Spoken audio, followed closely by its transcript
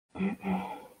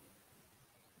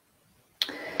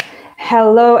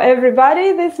Hello,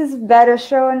 everybody. This is Better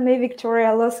Show and me, Victoria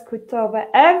Loskutova.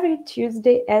 Every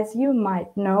Tuesday, as you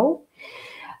might know,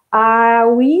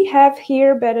 we have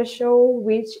here Better Show,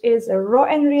 which is a raw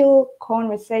and real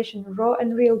conversation, raw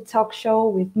and real talk show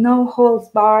with no holds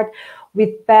barred,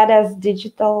 with badass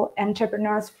digital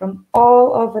entrepreneurs from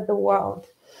all over the world.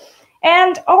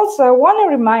 And also, I want to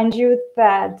remind you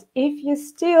that if you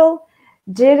still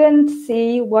didn't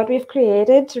see what we've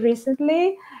created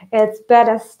recently, it's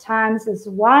Badass Times is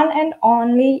one and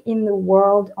only in the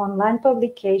world online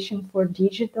publication for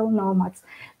digital nomads.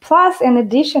 Plus, in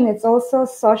addition, it's also a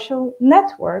social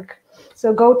network.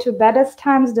 So go to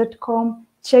badasstimes.com,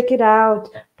 check it out,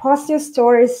 post your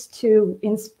stories to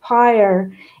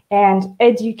inspire and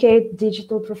educate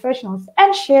digital professionals,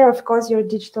 and share, of course, your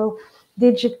digital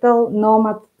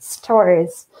nomad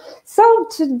stories. So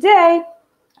today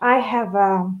I have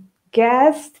a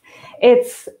guest.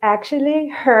 It's actually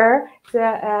her.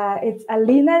 It's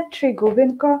Alina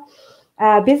Trigubenko,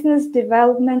 business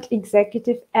development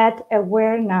executive at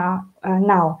Aware Now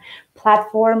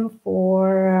platform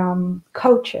for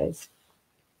coaches.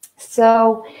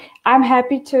 So I'm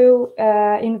happy to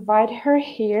invite her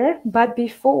here. But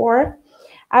before,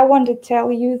 I want to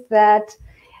tell you that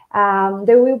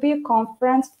there will be a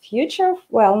conference, Future of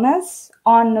Wellness,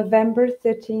 on November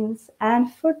 13th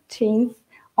and 14th,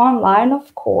 online,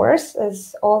 of course,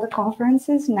 as all the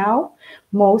conferences now,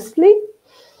 mostly.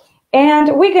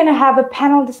 And we're going to have a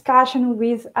panel discussion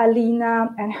with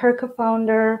Alina and her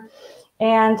co-founder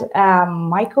and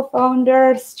my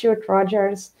co-founder, Stuart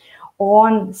Rogers,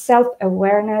 on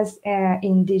self-awareness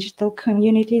in digital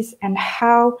communities and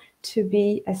how to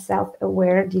be a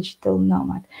self-aware digital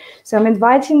nomad. So I'm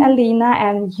inviting Alina,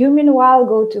 and you meanwhile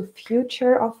go to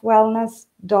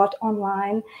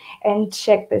futureofwellness.online and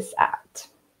check this out.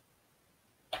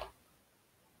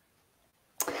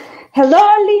 Hello,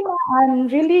 Alina. I'm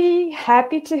really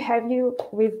happy to have you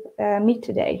with me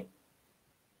today.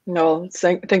 No,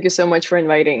 thank you so much for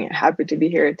inviting. Happy to be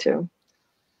here too.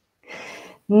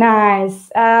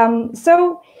 Nice.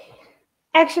 So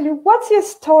actually, what's your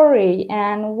story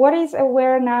and what is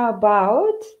Aware Now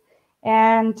about,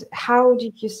 and how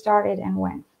did you start it and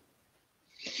when?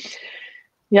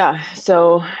 Yeah,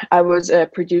 so I was a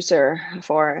producer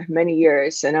for many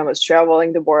years, and I was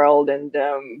traveling the world and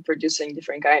producing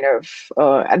different kind of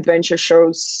adventure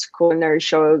shows, culinary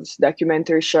shows,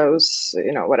 documentary shows,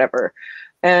 whatever.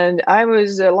 And I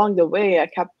was, along the way, I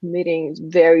kept meeting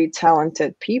very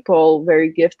talented people, very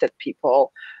gifted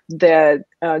people that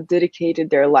dedicated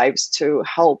their lives to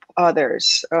help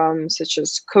others, such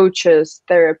as coaches,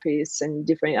 therapists, and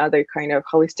different other kind of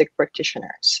holistic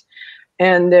practitioners.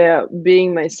 And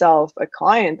being myself a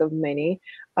client of many,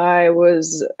 I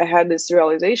had this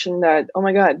realization that, oh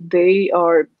my God, they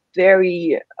are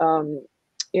very,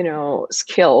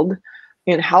 skilled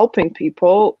in helping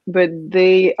people, but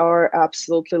they are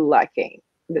absolutely lacking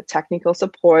the technical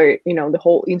support, the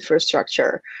whole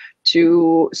infrastructure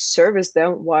to service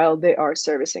them while they are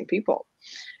servicing people.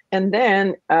 And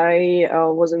then I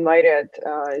was invited,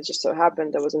 it just so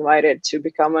happened I was invited to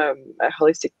become a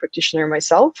holistic practitioner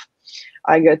myself.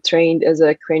 I got trained as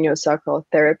a craniosacral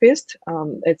therapist.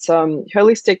 It's a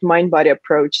holistic mind-body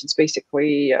approach. It's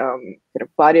basically kind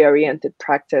of body-oriented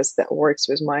practice that works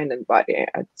with mind and body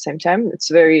at the same time. It's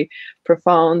very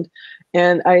profound.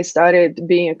 And I started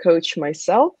being a coach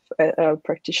myself, a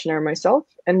practitioner myself.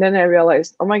 And then I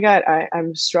realized, oh my God,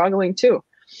 I'm struggling too.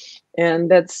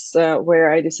 And that's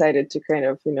where I decided to kind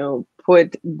of,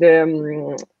 put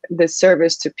the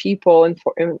service to people in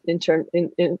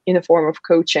a form of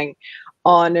coaching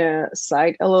on a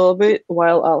side a little bit,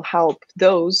 while I'll help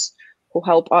those who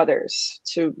help others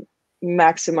to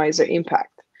maximize their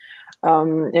impact.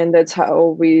 And that's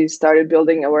how we started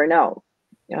building Aware Now.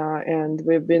 And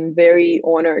we've been very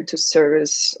honored to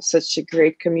service such a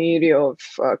great community of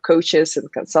coaches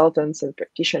and consultants and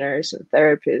practitioners and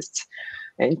therapists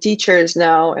and teachers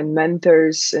now and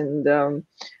mentors and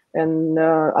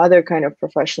other kind of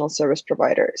professional service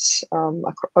providers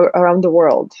around the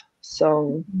world.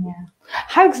 So yeah.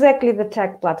 How exactly the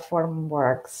tech platform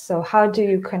works? So how do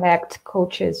you connect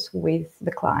coaches with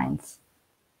the clients?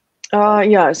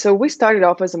 So we started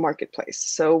off as a marketplace.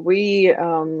 So we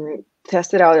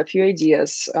tested out a few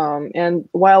ideas. And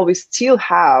while we still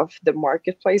have the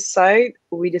marketplace side,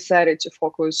 we decided to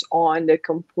focus on the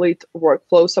complete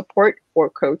workflow support for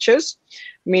coaches,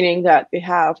 meaning that we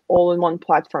have all-in-one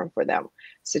platform for them,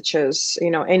 such as,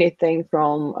 anything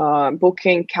from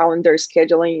booking, calendar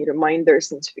scheduling,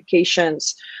 reminders,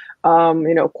 notifications,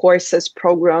 courses,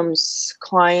 programs,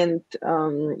 client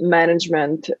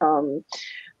management,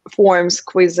 forms,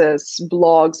 quizzes,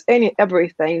 blogs,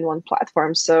 everything in one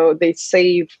platform. So they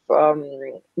save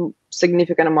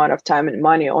significant amount of time and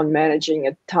money on managing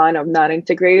a ton of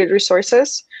non-integrated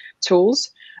resources,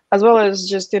 tools, as well as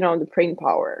just the brain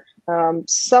power.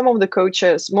 Some of the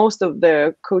coaches, most of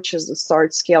the coaches that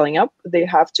start scaling up, they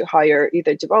have to hire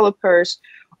either developers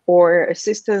or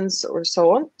assistants or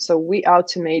so on. So we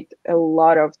automate a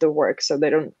lot of the work, so they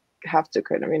don't have to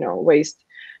kind of waste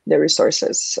their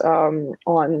resources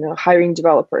on hiring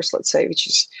developers, let's say, which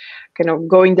is kind of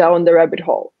going down the rabbit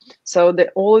hole. So the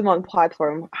all-in-one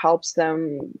platform helps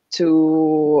them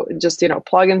to just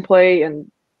plug and play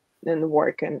and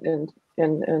work and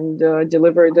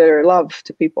deliver their love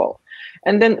to people.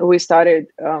 And then we started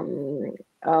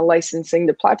licensing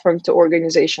the platform to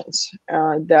organizations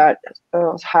that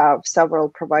have several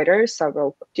providers,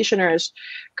 several practitioners,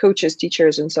 coaches,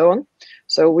 teachers, and so on.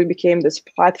 So we became this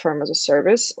platform as a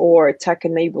service or tech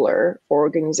enabler for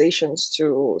organizations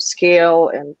to scale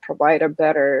and provide a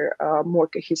better, more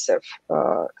cohesive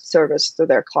service to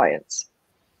their clients.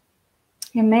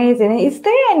 Amazing. Is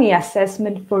there any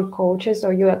assessment for coaches,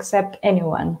 or you accept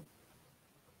anyone?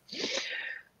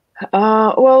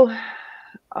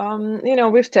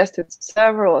 We've tested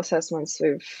several assessments.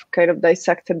 We've kind of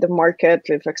dissected the market.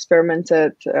 We've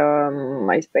experimented,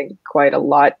 I think, quite a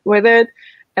lot with it.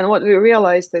 And what we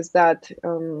realized is that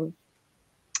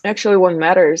actually what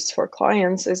matters for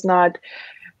clients is not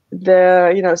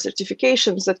the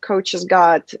certifications that coaches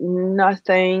got,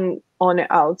 nothing on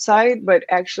the outside, but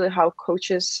actually how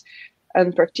coaches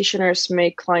and practitioners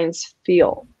make clients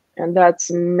feel. And that's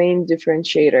the main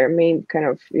differentiator, main kind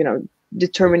of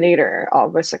determinator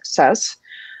of a success.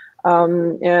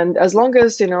 And as long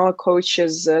as a coach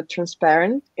is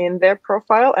transparent in their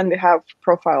profile, and they have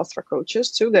profiles for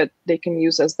coaches too that they can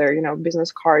use as their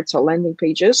business cards or landing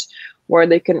pages, where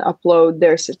they can upload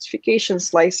their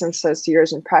certifications, licenses,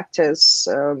 years in practice,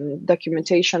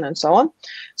 documentation, and so on.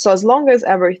 So as long as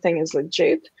everything is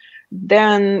legit,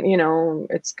 then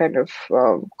it's kind of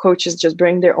coaches just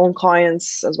bring their own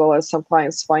clients, as well as some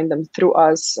clients find them through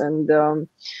us. And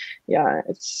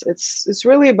it's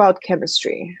really about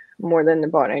chemistry more than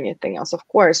about anything else. Of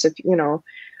course, if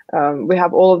we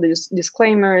have all of these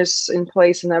disclaimers in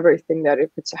place and everything, that if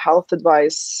it's a health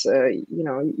advice,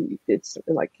 it's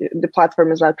like the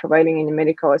platform is not providing any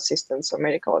medical assistance or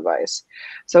medical advice.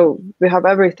 So we have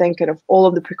everything, kind of all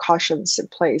of the precautions in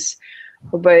place.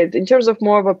 But in terms of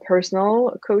more of a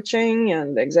personal coaching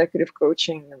and executive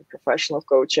coaching and professional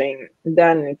coaching,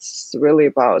 then it's really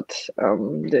about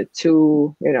the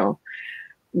two,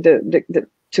 the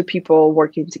two people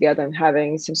working together and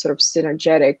having some sort of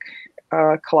synergetic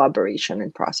collaboration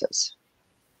and process.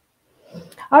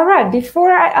 All right.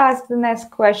 Before I ask the next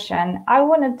question, I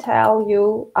want to tell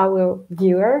you, our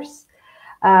viewers,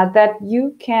 that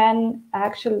you can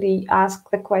actually ask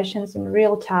the questions in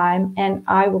real time, and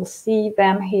I will see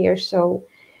them here. So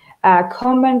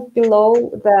comment below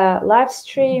the live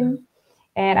stream,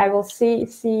 and I will see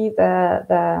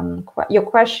your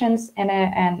questions, and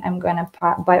I'm gonna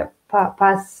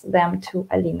pass them to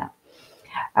Alina.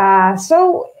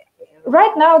 So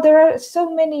right now there are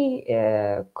so many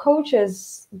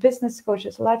coaches, business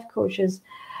coaches, life coaches.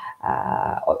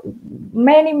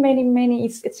 Many.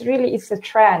 It's a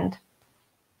trend.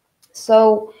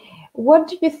 So what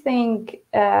do you think,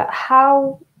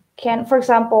 how can, for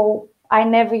example, I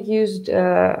never used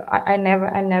I never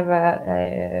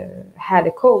had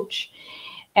a coach,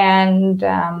 and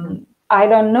I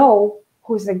don't know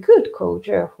who's a good coach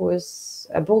or who's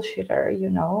a bullshitter,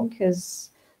 because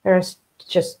there's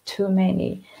just too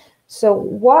many. So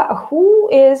who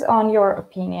is, on your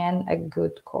opinion, a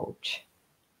good coach?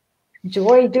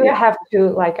 Do I have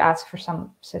to ask for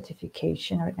some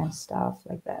certification and stuff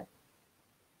like that?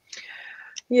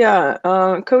 Yeah,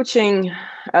 coaching,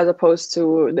 as opposed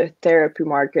to the therapy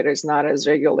market, is not as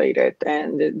regulated,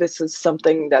 and this is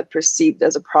something that perceived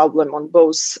as a problem on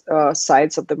both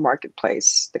sides of the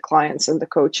marketplace: the clients and the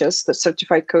coaches, the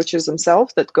certified coaches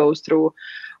themselves that goes through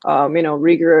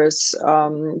rigorous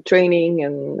training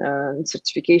and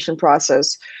certification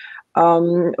process.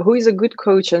 Who is a good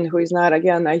coach and who is not?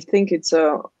 Again, I think it's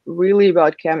really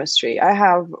about chemistry.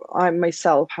 I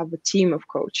myself have a team of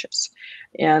coaches,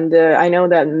 and I know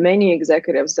that many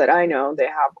executives that I know, they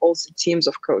have also teams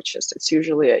of coaches. It's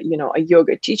usually a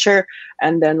yoga teacher,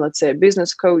 and then let's say a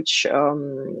business coach,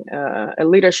 a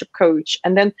leadership coach,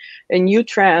 and then a new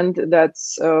trend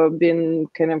that's been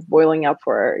kind of boiling up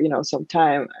for some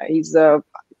time is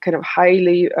kind of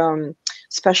highly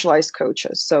specialized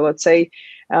coaches. So let's say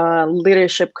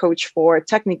leadership coach for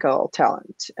technical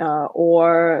talent,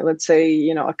 or let's say,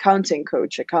 accounting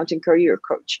coach, accounting career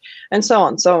coach, and so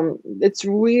on. So it's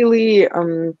really,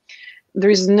 there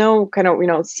is no kind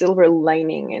of, silver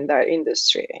lining in that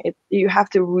industry. You have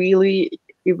to really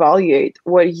evaluate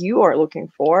what you are looking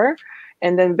for,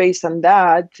 and then based on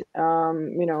that,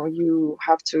 you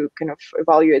have to kind of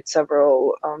evaluate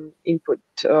several input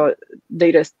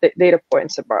data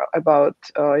points about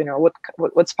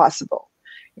what's possible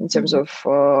in terms of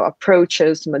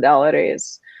approaches,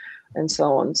 modalities, and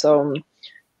so on. So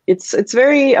it's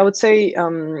very, I would say,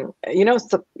 in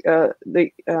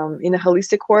the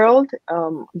holistic world,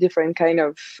 different kind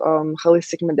of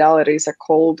holistic modalities are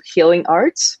called healing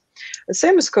arts. The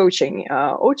same as coaching.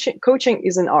 Coaching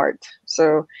is an art,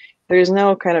 so there is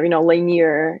no kind of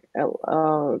linear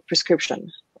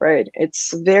prescription, right?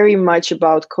 It's very much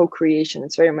about co-creation.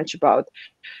 It's very much about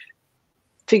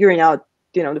figuring out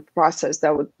the process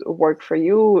that would work for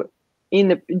you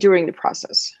during the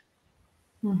process.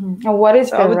 And what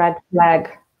is the red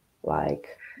flag?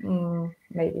 Like,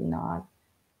 maybe not.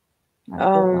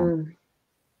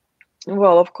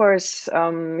 Well, of course,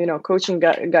 coaching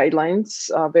guidelines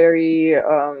are very,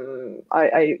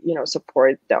 I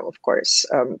support them, of course.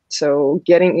 So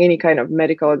getting any kind of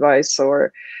medical advice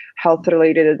or health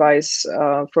related advice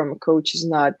from a coach is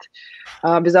not,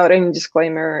 without any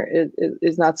disclaimer, it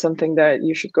is not something that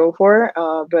you should go for.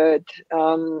 But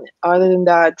other than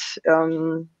that,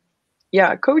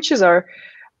 yeah, coaches are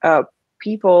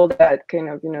people that kind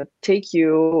of, take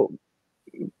you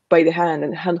by the hand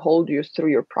and handhold you through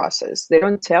your process. They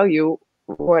don't tell you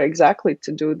what exactly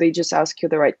to do. They just ask you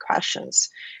the right questions,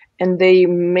 and they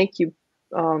make you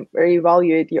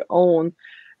evaluate your own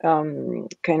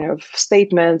kind of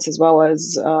statements, as well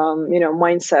as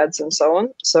mindsets and so on.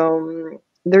 So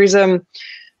there is a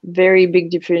very big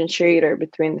differentiator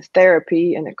between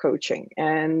therapy and the coaching,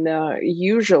 and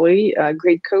usually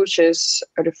great coaches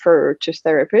refer to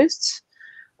therapists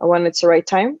when it's the right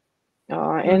time.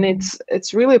 And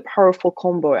it's really a powerful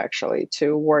combo, actually,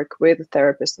 to work with a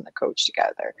therapist and a coach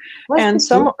together. What's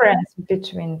the difference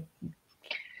between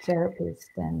therapist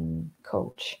and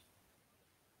coach?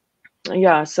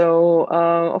 Yeah, so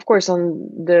of course, on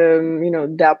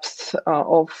the depth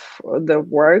of the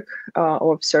work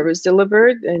of service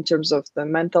delivered in terms of the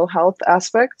mental health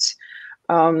aspects,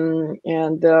 and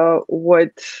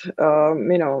what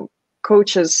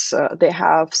coaches, they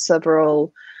have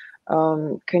several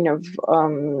kind of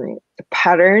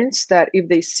patterns that if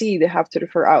they see, they have to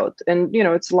refer out. And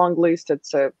it's a long list.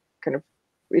 It's a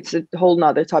whole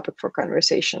nother topic for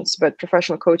conversations. But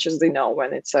professional coaches, they know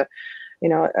when it's a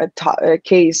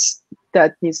case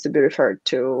that needs to be referred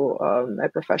to a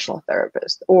professional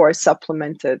therapist, or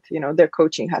supplemented. Their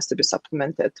coaching has to be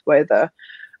supplemented with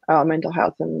mental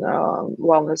health and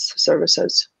wellness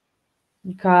services.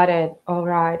 Got it. All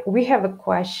right. We have a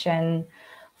question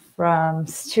from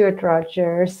Stuart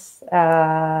Rogers,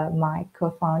 my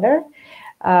co-founder,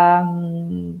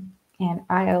 and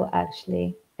I'll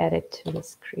actually add it to the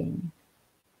screen.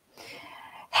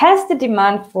 Has the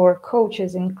demand for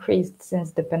coaches increased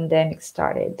since the pandemic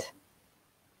started?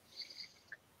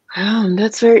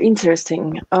 That's very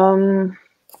interesting.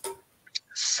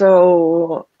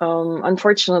 So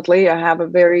unfortunately, I have a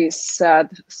very sad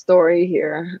story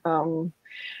here.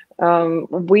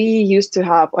 We used to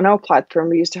have on our platform,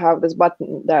 we used to have this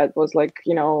button that was like,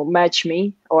 match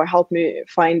me or help me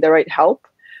find the right help,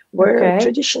 where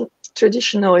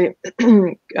traditionally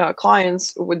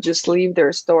clients would just leave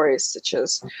their stories, such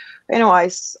as, I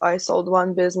sold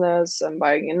one business, I'm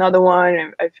buying another one,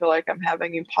 and I feel like I'm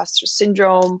having imposter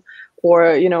syndrome, or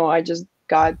I just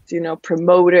got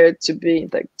promoted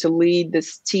to lead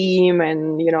this team,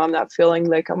 and I'm not feeling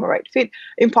like I'm a right fit.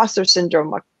 Imposter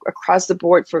syndrome across the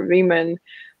board for women,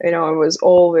 it was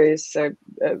always a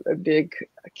big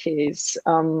case.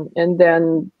 And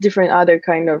then different other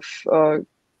kind of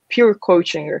pure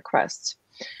coaching requests.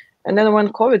 And then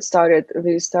when COVID started,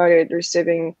 we started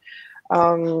receiving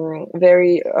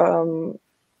very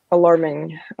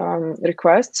alarming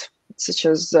requests, such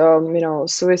as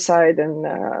suicide and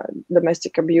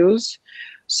domestic abuse.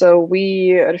 So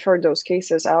we referred those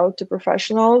cases out to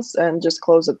professionals and just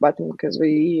closed the button, because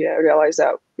we realized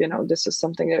that this is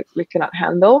something that we cannot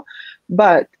handle.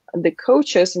 But the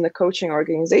coaches and the coaching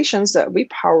organizations that we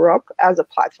power up as a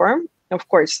platform, of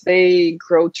course, they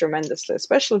grow tremendously,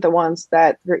 especially the ones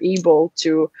that were able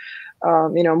to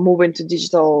move into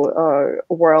digital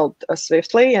world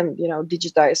swiftly, and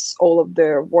digitize all of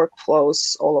their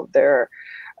workflows, all of their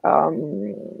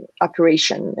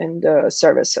operation and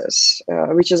services,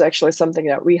 which is actually something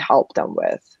that we help them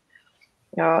with.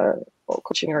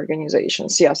 coaching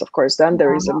organizations. Yes, of course, then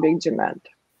there is a big demand.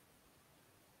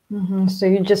 So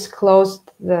you just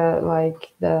closed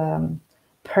the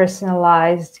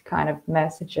personalized kind of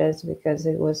messages because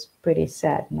it was pretty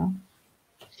sad, no?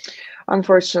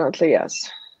 Unfortunately, yes.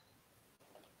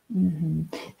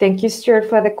 Thank you, Stuart,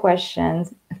 for the question.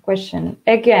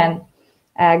 Again,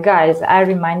 guys, I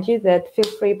remind you that feel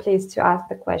free, please, to ask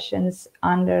the questions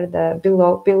under the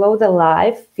below the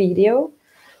live video.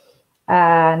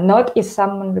 Not if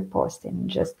someone reposting,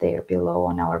 just there below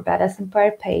on our Badass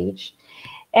Empire page.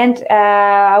 And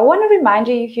I want to remind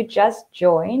you, if you just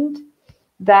joined,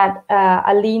 that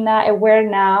Alina, Aware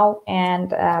Now,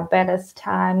 and Badass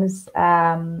Times,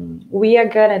 we are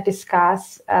going to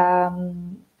discuss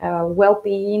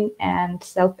well-being and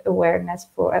self-awareness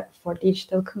for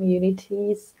digital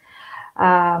communities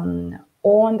on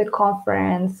the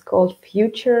conference called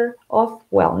Future of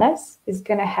Wellness. It's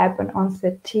going to happen on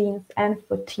 13th and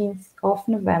 14th of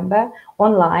November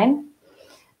online.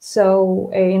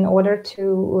 So in order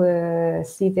to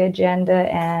see the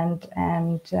agenda and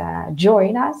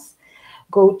join us,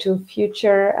 go to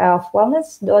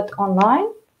futureofwellness.online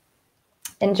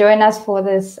and join us for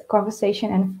this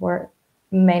conversation and for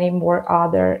many more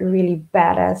other really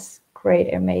badass,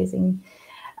 great, amazing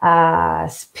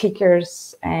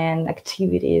speakers and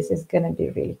activities. Is going to be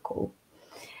really cool.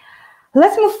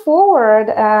 Let's move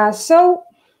forward. So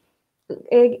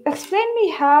explain me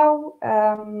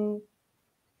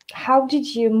how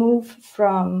did you move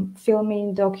from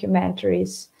filming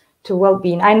documentaries to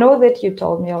well-being? I know that you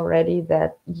told me already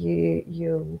that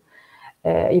you've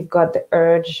got the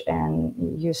urge and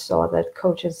you saw that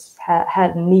coaches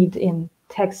had need in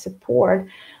tech support,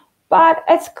 but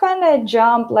it's kind of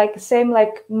jump like same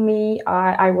like me.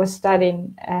 I was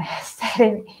studying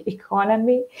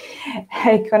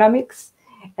economics,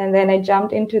 and then I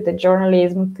jumped into the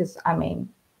journalism because I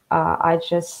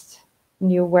just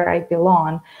knew where I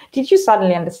belong. Did you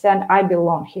suddenly understand I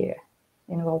belong here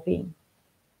in well-being?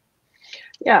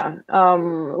 Yeah,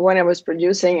 when I was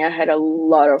producing, I had a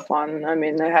lot of fun. I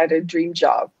mean, I had a dream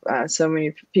job. So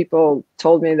many people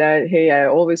told me that, hey, I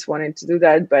always wanted to do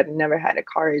that, but never had the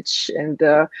courage. And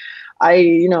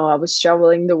I was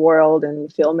traveling the world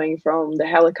and filming from the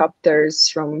helicopters,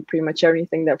 from pretty much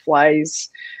everything that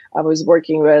flies. I was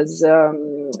working with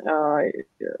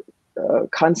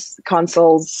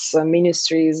consuls,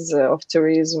 ministries of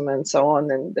tourism, and so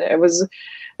on. And it was,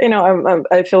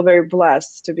 I feel very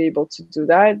blessed to be able to do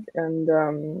that. And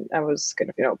I was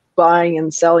kind of, buying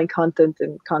and selling content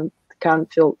in Cannes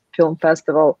Film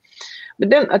Festival. But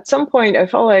then at some point, I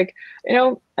felt like,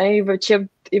 I've achieved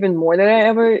even more than I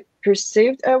ever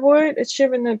perceived I would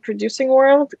achieve in the producing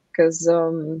world. Because,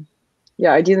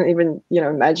 I didn't even,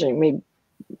 imagine me,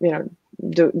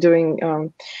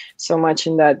 doing so much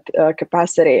in that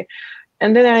capacity.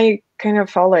 And then I kind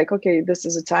of felt like, okay, this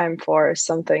is a time for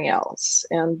something else.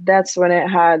 And that's when I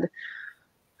had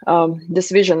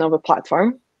this vision of a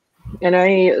platform. And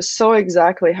I saw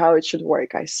exactly how it should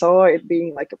work. I saw it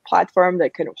being like a platform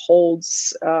that kind of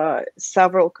holds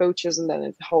several coaches, and then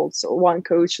it holds one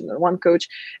coach and then one coach.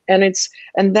 And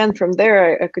then from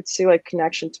there, I could see like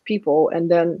connection to people and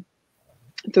then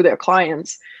to their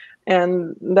clients.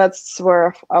 And that's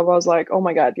where I was like, oh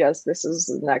my God, yes, this is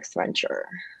the next venture.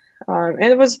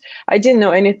 And I didn't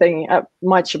know anything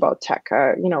much about tech.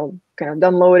 Kind of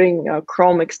downloading a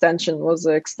Chrome extension was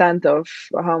the extent of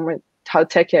how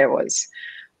techy I was.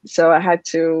 So I had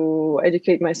to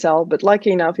educate myself. But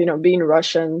lucky enough, being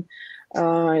Russian,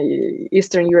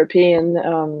 Eastern European,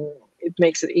 it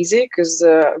makes it easy because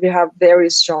we have very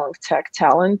strong tech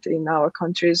talent in our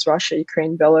countries, Russia,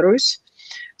 Ukraine, Belarus.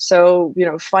 So,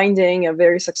 finding a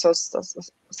very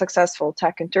successful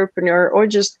tech entrepreneur or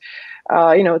just,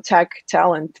 tech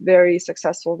talent, very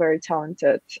successful, very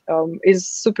talented, is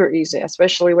super easy,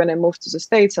 especially when I moved to the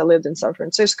States. I lived in San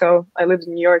Francisco. I lived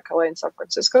in New York, LA, and San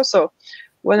Francisco. So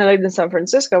when I lived in San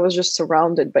Francisco, I was just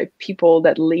surrounded by people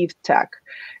that leave tech.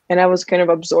 And I was kind of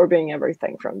absorbing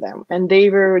everything from them. And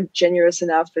they were generous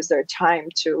enough with their time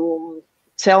to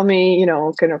tell me,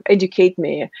 kind of educate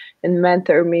me and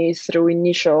mentor me through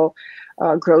initial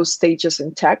growth stages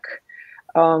in tech.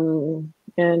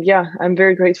 And yeah, I'm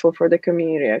very grateful for the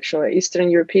community, actually. Eastern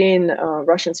European,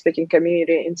 Russian-speaking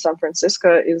community in San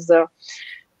Francisco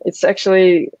it's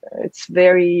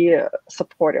very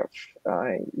supportive.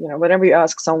 Whenever you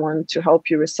ask someone to help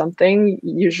you with something,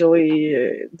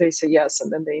 usually they say yes,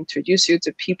 and then they introduce you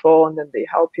to people, and then they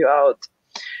help you out.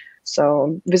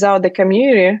 So without the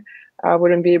community, I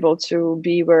wouldn't be able to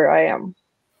be where I am.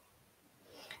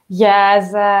 Yeah,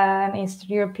 as an Eastern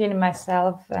European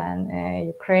myself and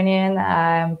Ukrainian,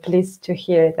 I'm pleased to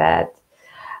hear that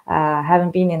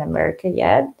Haven't been in America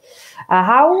yet.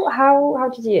 How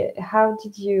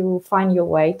did you find your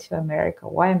way to America?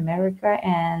 Why America?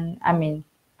 And I mean,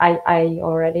 I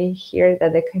already hear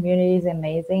that the community is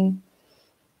amazing,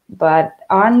 but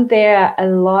aren't there a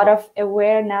lot of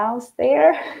awareness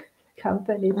there?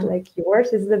 Companies like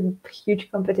yours, is the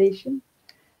huge competition?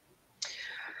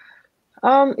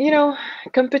 You know,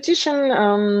 competition,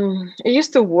 it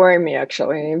used to worry me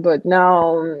actually, but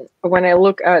now when I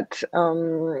look at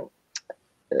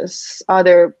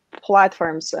other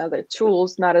platforms, other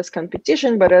tools, not as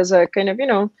competition, but as a kind of,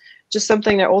 just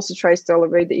something that also tries to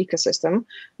elevate the ecosystem,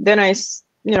 then I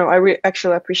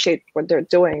actually appreciate what they're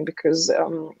doing because,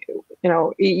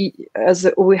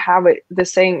 as we have the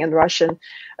saying in Russian,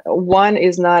 one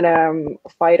is not a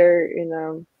fighter in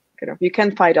a, you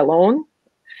can fight alone.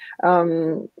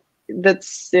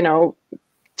 That's,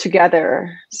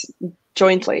 together,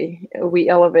 jointly, we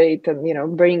elevate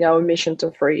and, bring our mission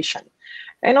to fruition.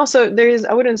 And also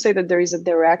I wouldn't say that there is a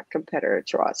direct competitor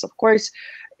to us. Of course,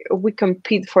 we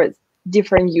compete for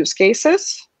different use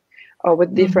cases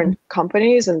with different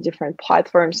companies and different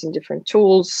platforms and different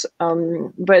tools.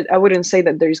 But I wouldn't say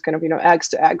that there is kind of, eggs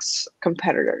to eggs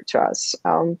competitor to us.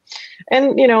 And,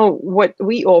 what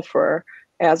we offer,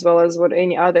 as well as what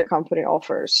any other company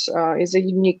offers, is a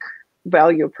unique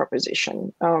value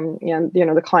proposition. And,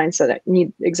 the clients that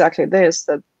need exactly this,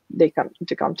 that they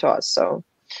come to us. So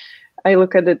I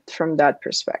look at it from that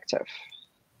perspective.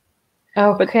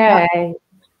 Okay.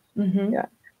 Yeah.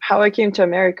 How I came to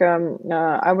America,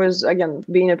 I was, again,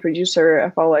 being a producer, I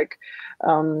felt like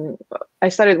I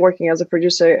started working as a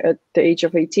producer at the age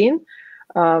of 18.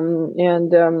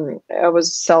 And I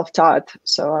was self-taught.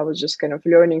 So I was just kind of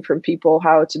learning from people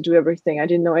how to do everything. I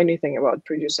didn't know anything about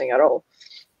producing at all.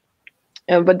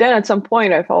 But then at some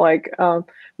point I felt like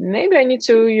maybe I need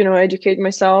to, educate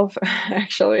myself.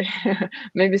 Actually,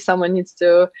 maybe someone needs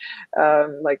to,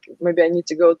 maybe I need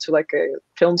to go to like a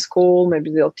film school.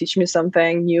 Maybe they'll teach me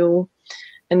something new.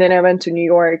 And then I went to New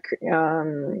York,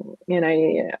 and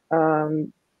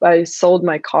I sold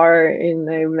my car and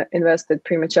I invested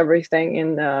pretty much everything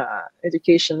in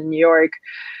education in New York,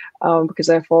 because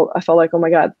I felt like, oh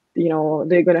my God,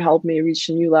 they're going to help me reach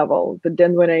a new level. But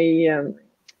then when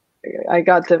I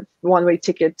got the one-way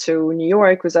ticket to New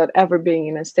York without ever being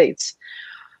in the States.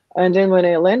 And then when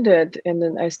I landed and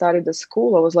then I started the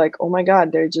school, I was like, oh my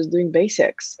God, they're just doing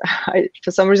basics. For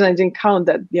some reason, I didn't count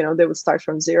that, they would start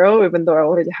from zero, even though I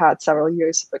already had several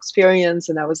years of experience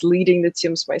and I was leading the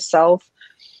teams myself.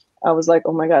 I was like,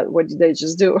 oh my God, what did they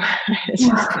just do?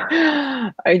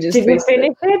 I just Did you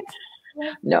finish it?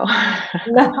 No.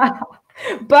 No.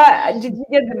 But did you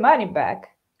get the money back?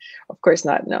 Of course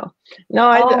not. No.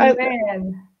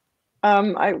 Man.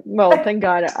 Well, thank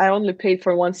God, I only paid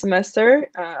for one semester.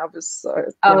 I was,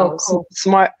 Cool.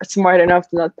 smart enough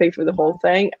to not pay for the whole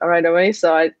thing right away.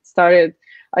 So I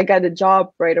got a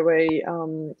job right away.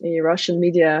 A Russian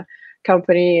media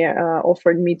company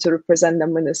offered me to represent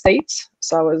them in the States.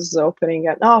 So I was opening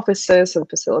up offices and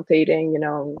facilitating,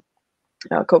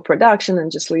 co-production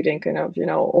and just leading kind of,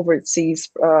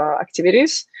 overseas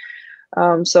activities.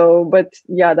 But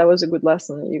yeah, that was a good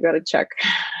lesson. You got to check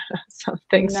some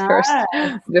things first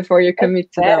before you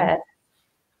commit to them.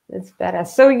 That's better.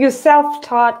 So you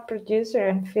self-taught producer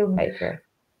and filmmaker.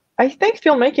 I think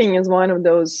filmmaking is one of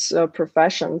those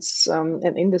professions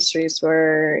and industries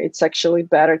where it's actually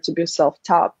better to be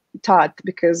self-taught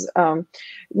because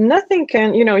nothing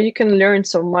can, you can learn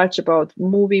so much about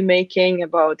movie making,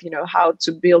 about, how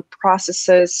to build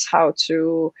processes, how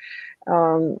to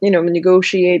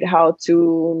negotiate, how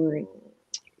to,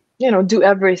 do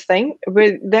everything.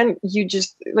 But then you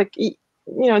just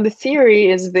the theory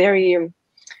is very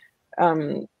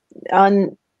kind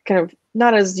of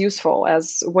not as useful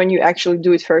as when you actually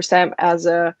do it first time as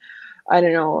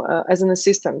as an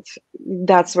assistant.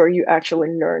 That's where you actually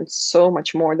learn so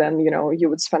much more than, you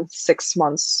would spend 6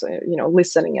 months,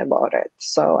 listening about it.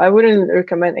 So I wouldn't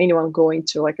recommend anyone going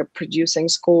to like a producing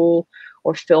school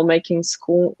or filmmaking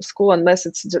school unless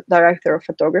it's director of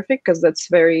photography, because that's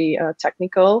very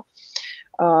technical.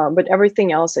 But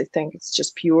everything else, I think it's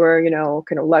just pure,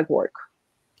 kind of legwork.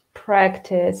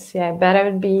 Practice. Yeah, better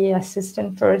would be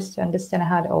assistant first to understand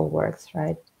how it all works,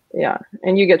 right? Yeah,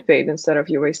 and you get paid instead of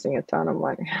you wasting a ton of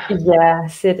money. Yeah,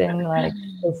 sitting like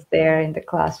it's there in the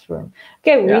classroom.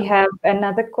 Okay, we have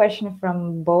another question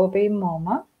from Bobby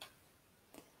Moma.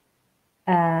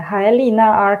 Hi, Alina,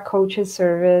 are coaches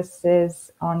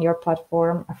services on your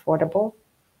platform affordable?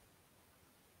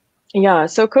 Yeah,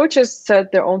 so coaches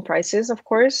set their own prices, of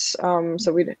course.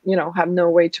 So we, have no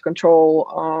way to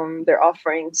control their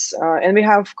offerings. And we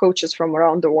have coaches from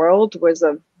around the world with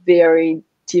a very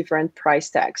different price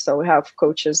tags. So we have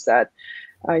coaches that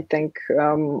I think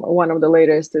one of the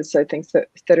latest is I think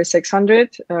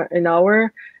 3,600 an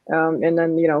hour, and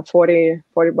then 40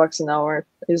 bucks an hour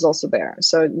is also there.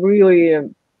 So it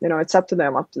really it's up to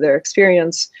them, up to their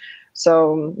experience.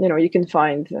 So you can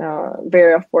find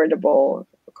very affordable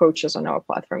coaches on our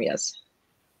platform. Yes.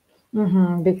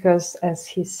 Because as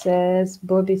he says,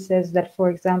 Bobby says that, for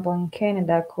example, in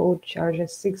Canada, coach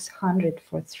charges 600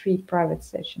 for 3 private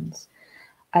sessions.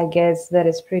 I guess that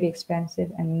is pretty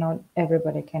expensive and not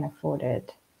everybody can afford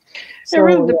it. So, it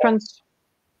really depends.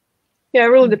 Yeah, it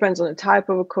really depends on the type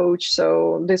of a coach.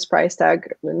 So this price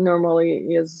tag normally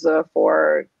is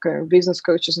for kind of business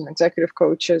coaches and executive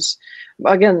coaches.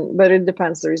 Again, but it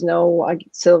depends. There is no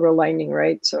silver lining,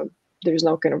 right? So there's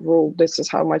no kind of rule. This is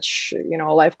how much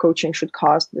life coaching should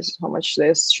cost. This is how much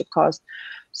this should cost.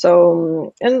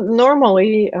 So and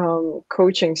normally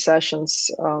coaching sessions,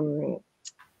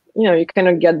 you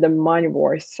cannot get the money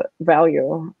worth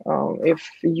value if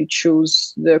you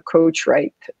choose the coach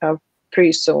right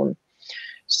pretty soon.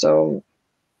 So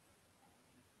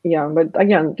yeah, but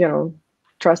again,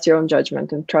 trust your own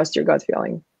judgment and trust your gut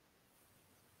feeling.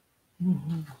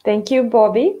 Thank you,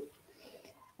 Bobby.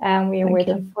 And we are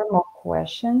waiting for more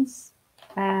questions,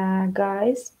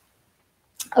 guys.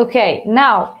 Okay,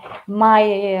 now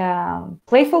my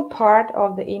playful part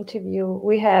of the interview.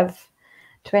 We have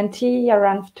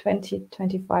around 20,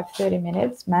 25, 30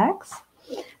 minutes max.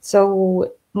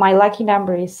 So my lucky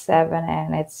number is 7,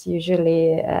 and it's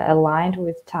usually aligned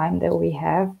with time that we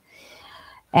have.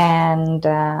 And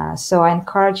so I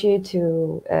encourage you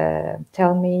to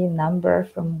tell me a number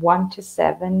from 1 to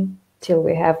 7 till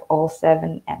we have all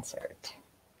 7 answered.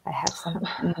 I have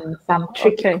some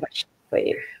tricky questions for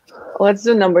you. Let's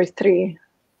do number 3.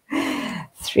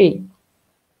 3.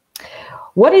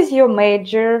 What is your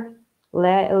major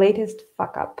latest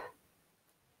fuck up?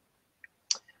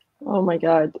 Oh my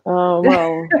God. Well,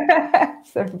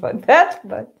 sorry about that,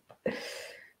 but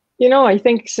I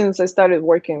think since I started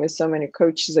working with so many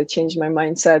coaches, I changed my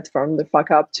mindset from the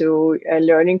fuck up to a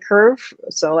learning curve.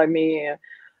 So let me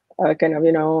kind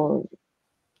of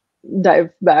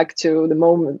dive back to the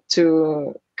moment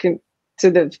to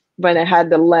the when I had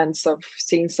the lens of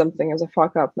seeing something as a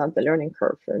fuck up, not the learning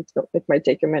curve. It might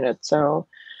take a minute. So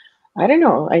I don't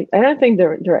know. I don't think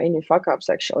there are any fuck ups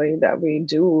actually that we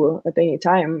do at any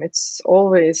time. It's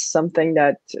always something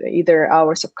that either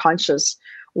our subconscious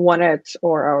wanted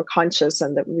or our conscious,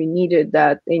 and that we needed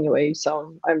that anyway.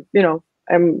 So I'm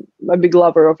a big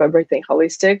lover of everything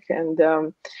holistic, and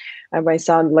I might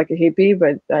sound like a hippie,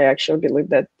 but I actually believe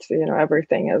that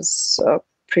everything is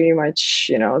pretty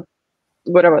much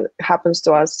whatever happens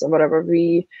to us, whatever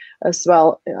we as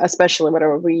well, especially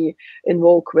whatever we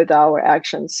invoke with our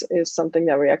actions, is something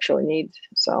that we actually need.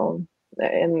 So,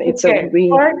 and it's for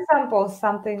example,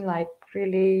 something like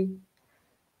really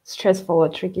stressful or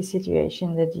tricky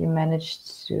situation that you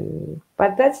managed to,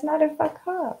 but that's not a fuck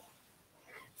up.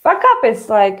 Fuck up is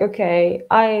like, okay,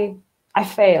 I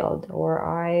failed,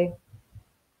 or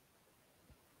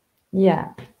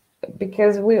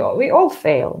because we all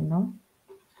fail, no?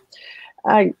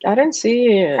 I don't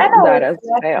see that as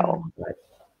a fail.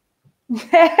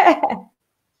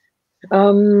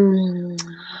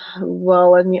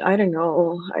 Well, I don't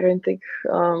know. I don't think,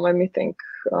 let me think.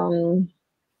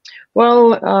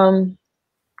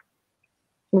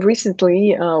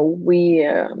 Recently, we,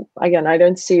 again, I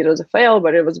don't see it as a fail,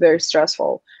 but it was very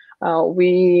stressful.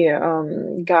 We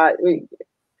got,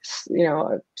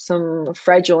 some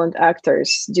fraudulent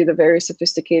actors did a very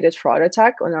sophisticated fraud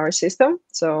attack on our system.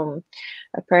 So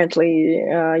apparently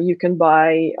you can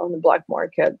buy on the black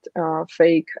market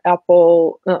fake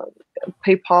Apple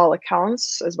PayPal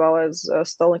accounts, as well as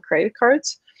stolen credit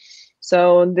cards.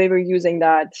 So they were using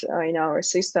that in our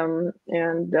system,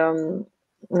 and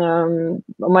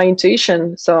my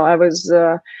intuition. So I was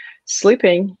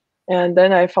sleeping, and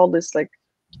then I felt this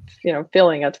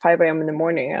feeling at 5 a.m. in the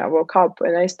morning. I woke up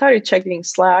and I started checking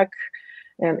Slack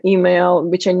and email,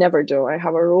 which I never do. I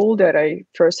have a rule that I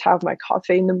first have my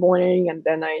coffee in the morning, and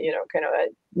then I, kind of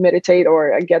meditate,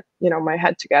 or I get, my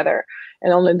head together,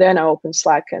 and only then I open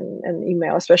Slack and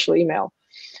email, especially email.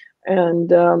 And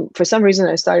for some reason,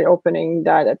 I started opening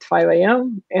that at 5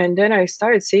 a.m. And then I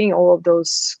started seeing all of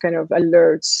those kind of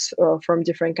alerts from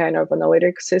different kind of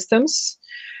analytic systems.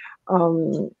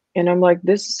 And I'm like,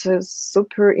 this is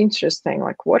super interesting.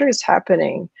 Like, what is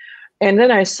happening? And then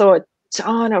I saw a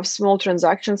ton of small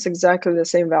transactions, exactly the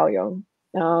same value.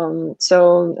 And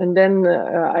then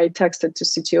I texted to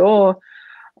CTO,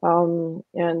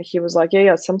 and he was like,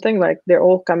 yeah, something like they're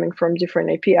all coming from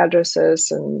different IP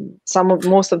addresses, and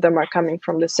most of them are coming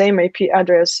from the same IP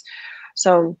address.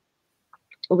 So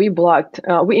we blocked,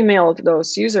 we emailed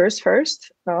those users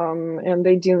first, and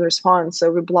they didn't respond,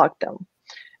 so we blocked them.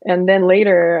 And then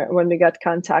later, when we got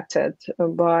contacted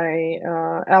by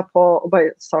Apple,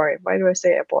 why do I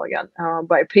say Apple again?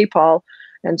 By PayPal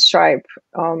and Stripe,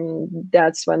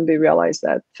 that's when we realized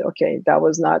that, okay, that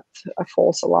was not a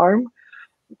false alarm.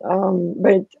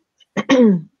 But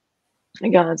again,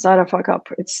 it's not a fuck up.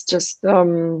 It's just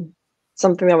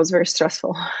something that was very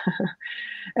stressful.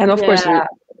 And of course,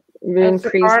 we it's a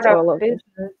increased part of all of it.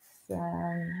 business.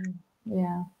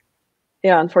 Yeah.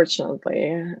 Yeah,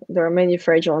 unfortunately, there are many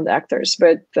fraudulent actors,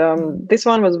 but this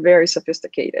one was very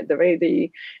sophisticated. The way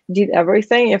they did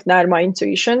everything, if not my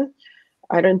intuition,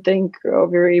 I don't think we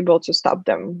were able to stop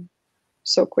them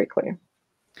so quickly.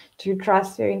 Do you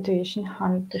trust your intuition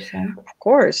 100%? Of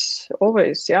course,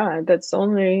 always. Yeah, that's the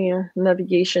only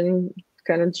navigation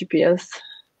kind of GPS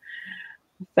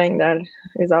thing that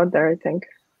is out there, I think.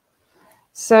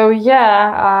 So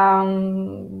yeah,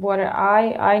 what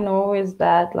I know is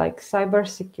that like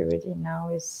cybersecurity now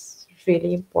is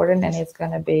really important, and it's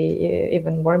gonna be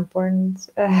even more important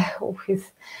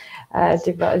with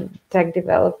tech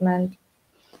development.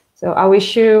 So I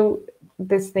wish you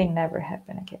this thing never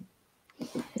happen again.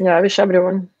 Yeah, I wish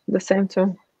everyone the same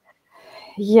too.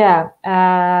 Yeah,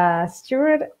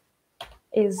 Stuart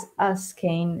is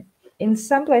asking, in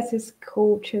some places,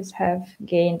 coaches have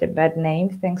gained a bad name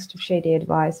thanks to shady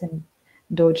advice and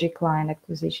dodgy client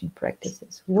acquisition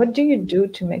practices. What do you do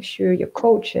to make sure your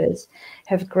coaches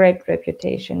have great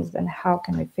reputations, and how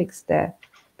can we fix the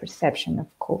perception of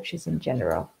coaches in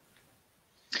general?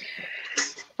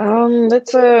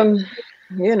 That's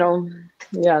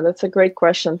that's a great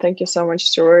question. Thank you so much,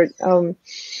 Stuart.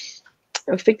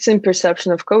 Fixing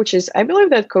perception of coaches. I believe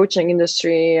that coaching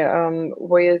industry,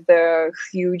 with the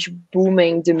huge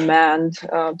booming demand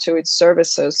to its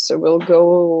services, will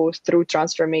go through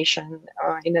transformation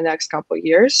in the next couple of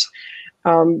years,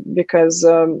 because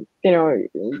a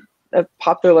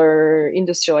popular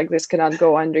industry like this cannot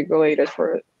go unregulated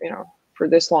for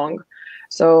this long.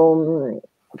 So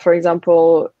for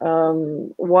example,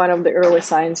 one of the early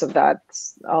signs of that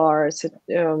are,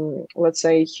 let's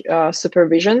say,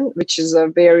 supervision, which is a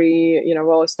very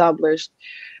well-established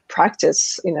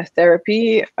practice in a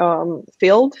therapy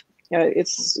field.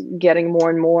 It's getting more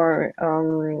and more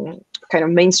kind of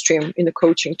mainstream in the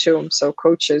coaching too. So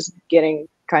coaches getting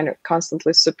kind of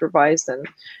constantly supervised and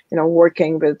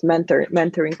working with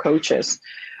mentoring coaches,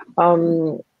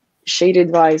 shade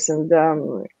advice and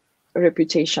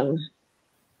reputation.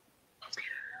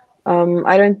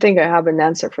 I don't think I have an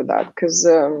answer for that because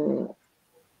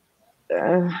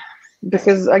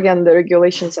again, the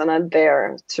regulations are not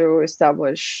there to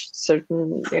establish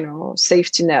certain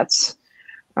safety nets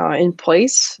in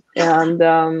place, and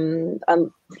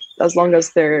as long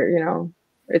as they're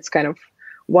it's kind of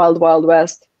wild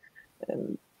west,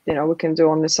 we can do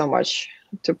only so much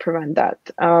to prevent that.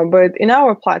 But in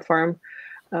our platform,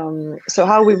 so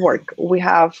how we work, we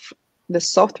have the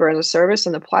software as a service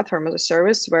and the platform as a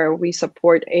service, where we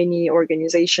support any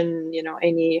organization,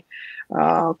 any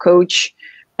coach.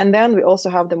 And then we also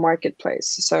have the marketplace.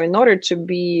 So in order to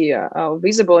be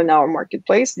visible in our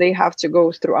marketplace, they have to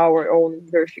go through our own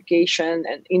verification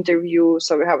and interview.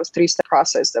 So we have a 3-step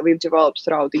process that we've developed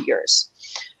throughout the years.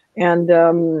 And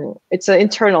it's an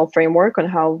internal framework on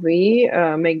how we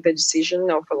make the decision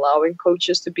of allowing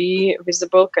coaches to be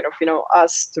visible, kind of,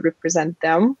 us to represent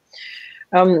them.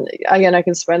 Again, I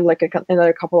can spend like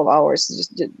another couple of hours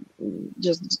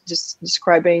just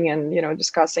describing and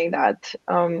discussing that.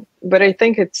 But I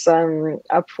think it's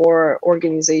up for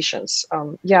organizations.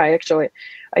 I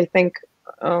think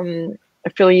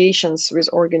affiliations with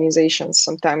organizations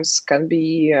sometimes can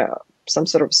be some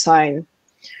sort of sign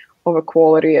of a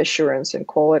quality assurance and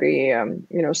quality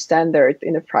standard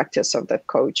in the practice of that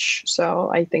coach. So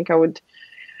I think I would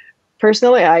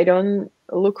personally, I don't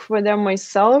look for them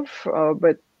myself,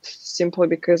 but simply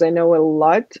because I know a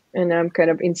lot and I'm kind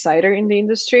of insider in the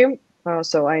industry,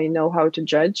 so I know how to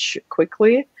judge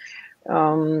quickly.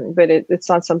 But it's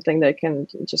not something that I can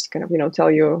just kind of tell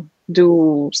you,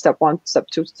 do step 1, step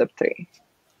 2, step 3.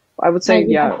 I would say,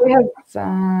 we have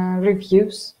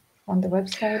reviews on the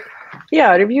website.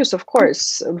 Yeah, reviews, of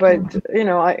course, but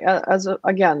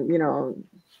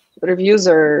reviews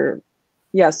are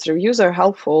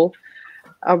helpful.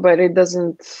 But it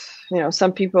doesn't,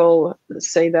 some people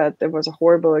say that there was a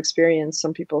horrible experience.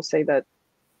 Some people say that,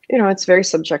 it's very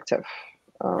subjective.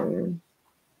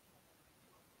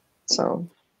 So.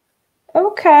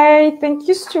 Okay, thank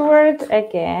you, Stuart,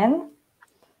 again.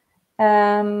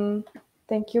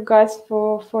 Thank you guys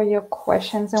for your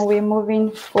questions, and we're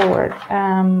moving forward.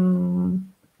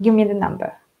 Give me the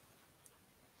number.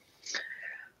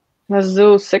 Let's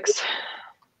do 6.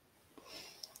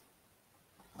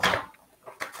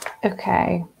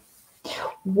 Okay.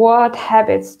 What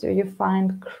habits do you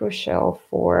find crucial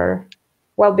for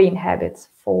well-being habits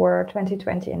for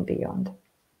 2020 and beyond?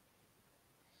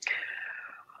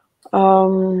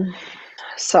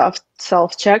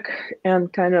 Self-check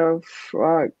and kind of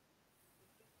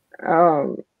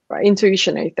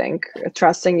intuition, I think.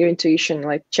 Trusting your intuition,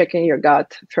 like checking your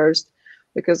gut first,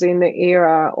 because in the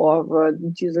era of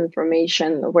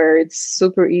disinformation where it's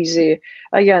super easy,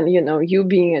 again, you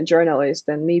being a journalist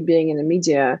and me being in the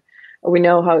media, we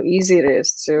know how easy it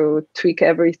is to tweak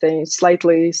everything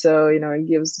slightly, so it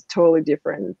gives a totally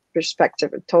different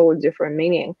perspective, a totally different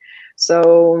meaning.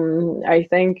 So I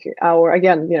think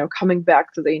again, coming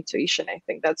back to the intuition, I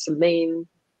think that's the main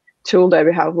tool that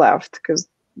we have left, because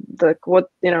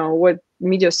what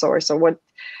media source or what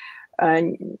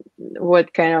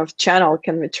kind of channel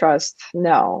can we trust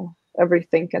now?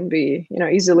 Everything can be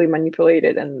easily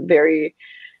manipulated, and very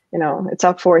it's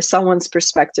up for someone's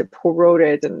perspective, who wrote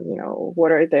it, and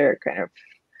what are their kind of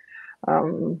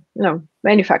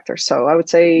many factors. So I would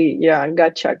say, yeah,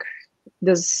 gut check.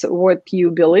 Does what you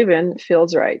believe in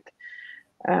feels right?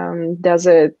 Does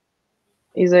it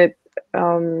does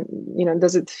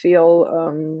it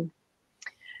feel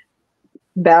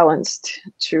balanced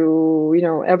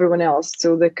to everyone else,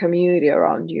 to the community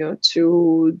around you,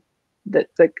 to that,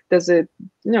 like, does it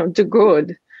do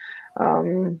good?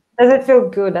 Does it feel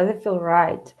good? Does it feel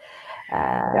right?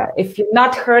 Yeah. If you're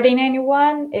not hurting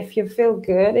anyone, if you feel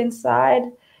good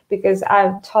inside, because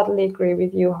I totally agree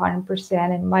with you 100%,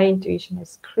 and my intuition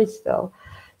is crystal.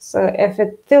 So if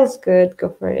it feels good, go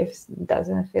for it. If it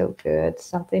doesn't feel good,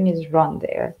 something is wrong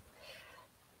there.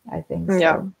 I think so.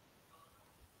 Yeah.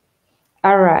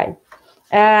 All right.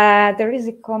 There is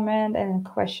a comment and a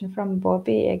question from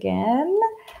Bobby again.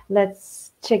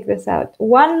 Let's check this out.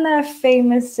 One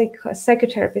famous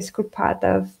psychotherapist,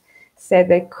 Kurpatov, said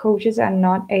that coaches are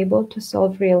not able to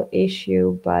solve real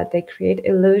issue, but they create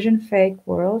illusion fake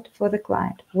world for the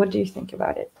client. What do you think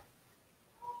about it?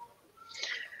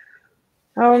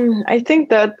 I think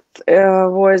that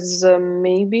was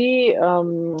maybe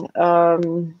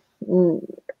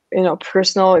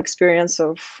personal experience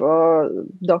of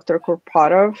Dr.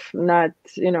 Kurpatov. Not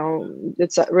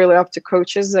it's really up to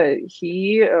coaches that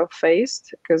he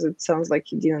faced, because it sounds like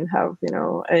he didn't have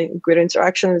a good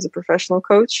interaction as a professional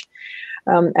coach.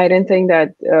 I don't think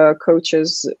that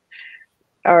coaches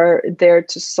are there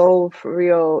to solve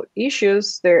real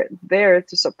issues. They're there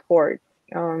to support,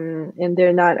 and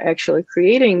they're not actually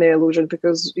creating the illusion,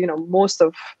 because most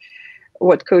of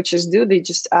what coaches do, they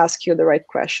just ask you the right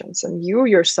questions, and you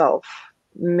yourself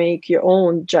make your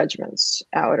own judgments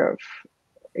out of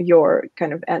your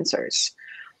kind of answers.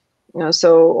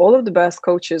 So all of the best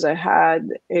coaches I had,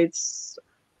 it's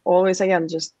always, again,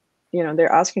 just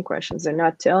they're asking questions, they're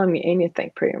not telling me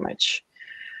anything, pretty much.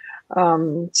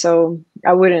 So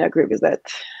I wouldn't agree with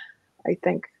that. I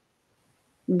think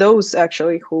those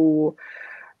actually who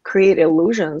create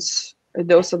illusions,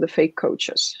 those are the fake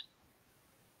coaches.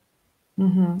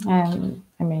 Mm-hmm. And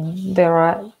I mean, there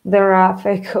are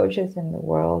fake coaches in the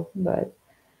world, but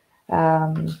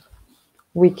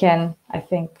we can, I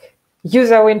think,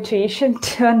 use our intuition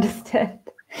to understand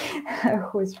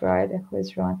who's right and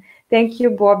who's wrong. Thank you,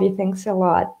 Bobby. Thanks a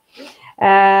lot.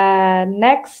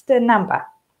 Next number.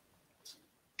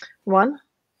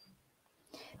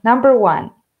 Number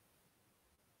 1.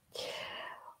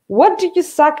 What do you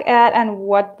suck at, and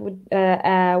what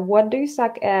do you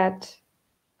suck at,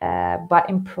 but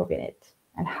improving it,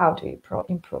 and how do you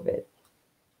improve it?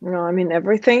 No, I mean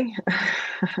everything.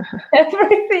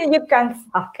 Everything. You can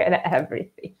suck at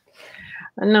everything.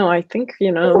 No, I think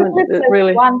it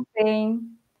really one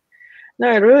thing.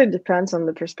 No, it really depends on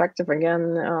the perspective.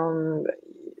 Again,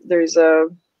 there's the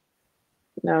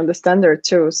standard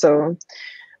too. So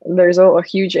there's a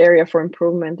huge area for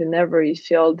improvement in every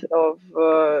field of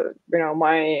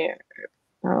my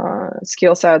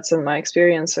skill sets and my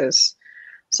experiences.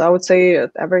 So I would say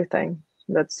everything.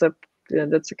 That's a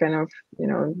kind of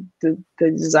the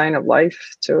design of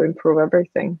life, to improve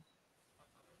everything,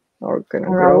 or kind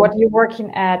of grow. What are you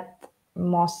working at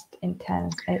most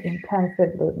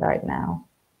intensively right now?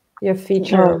 Your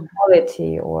feature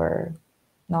quality or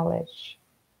knowledge?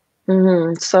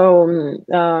 Mm-hmm. So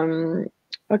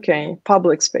okay,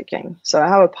 public speaking. So I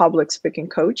have a public speaking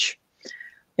coach,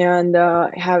 and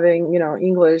having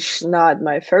English not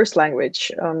my first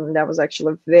language, that was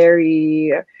actually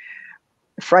very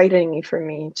frightening for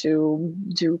me to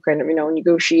do kind of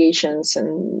negotiations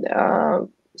and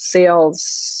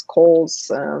sales calls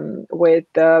with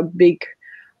big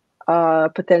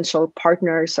potential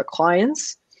partners or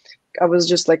clients, I was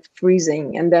just like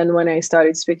freezing. And then when I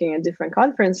started speaking at different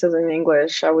conferences in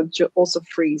English, I would also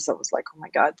freeze. I was like, oh my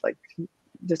God, like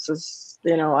this is,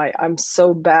 I'm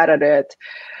so bad at it.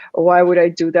 Why would I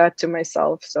do that to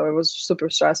myself? So it was super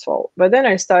stressful. But then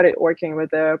I started working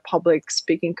with a public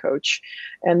speaking coach.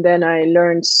 And then I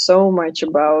learned so much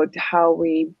about how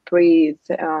we breathe,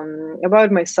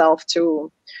 about myself too.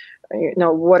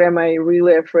 What am I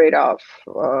really afraid of?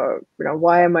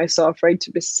 Why am I so afraid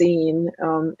to be seen?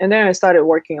 And then I started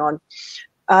working on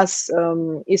us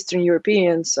Eastern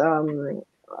Europeans,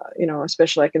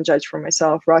 especially I can judge for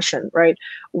myself, Russian, right?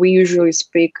 We usually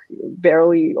speak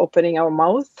barely opening our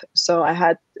mouth. So I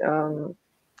had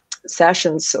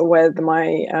sessions with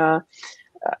my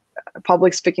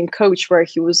public speaking coach where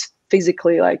he was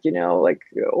physically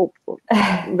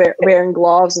wearing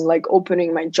gloves and like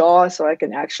opening my jaw so I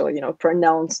can actually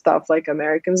pronounce stuff like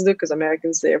Americans do, because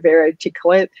Americans, they're very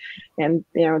articulate. And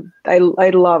I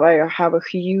have a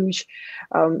huge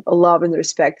love and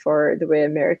respect for the way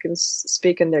Americans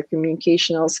speak and their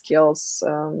communicational skills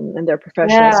and their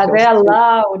professional skills. They're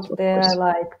loud, they're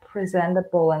like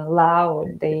presentable and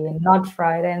loud, they're not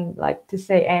frightened like to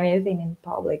say anything in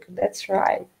public. That's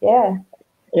right.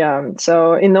 Yeah,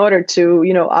 so in order to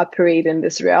operate in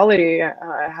this reality,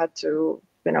 I had to,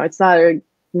 it's not a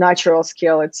natural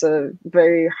skill, it's a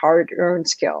very hard earned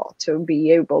skill to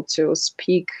be able to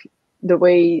speak the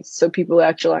way so people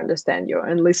actually understand you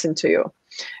and listen to you.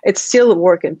 It's still a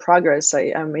work in progress.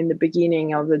 I'm in the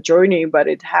beginning of the journey, but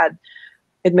it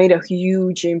made a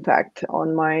huge impact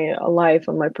on my life,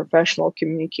 on my professional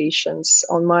communications,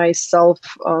 on my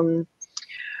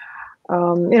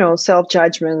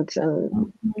self-judgment,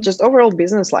 and just overall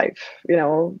business life.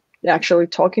 Actually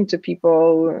talking to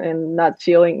people and not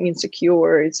feeling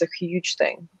insecure, it's a huge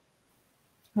thing.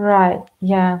 Right.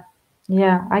 Yeah,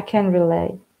 I can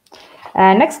relate.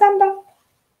 Next number.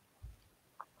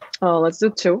 Let's do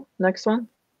 2. Next one.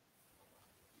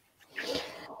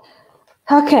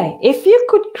 Okay, if you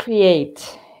could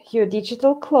create your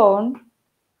digital clone,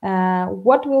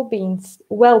 what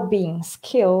well-being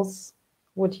skills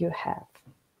would you have?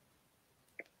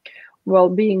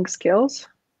 Well-being skills?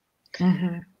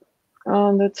 Mm-hmm.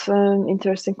 That's an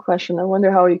interesting question. I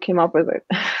wonder how you came up with it.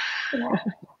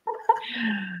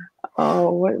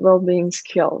 What well-being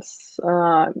skills?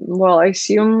 Well, I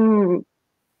assume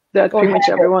that pretty much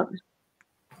everyone.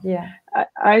 Yeah.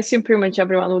 I assume pretty much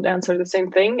everyone would answer the same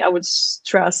thing. I would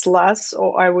stress less,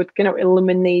 or I would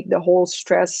eliminate the whole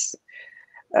stress,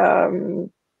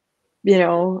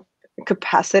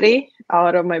 capacity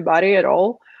out of my body at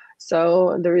all.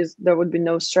 So there would be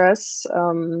no stress.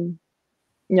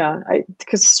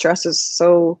 Because stress is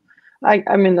so,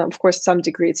 I mean, of course, some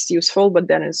degree it's useful, but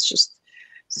then it's just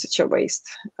such a waste.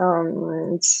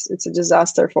 It's a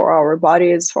disaster for our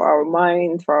bodies, for our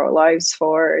mind, for our lives,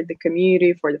 for the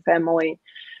community, for the family.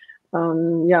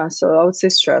 So I would say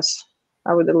stress.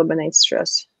 I would eliminate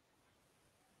stress.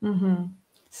 Mm-hmm.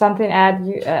 Something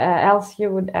else you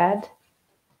would add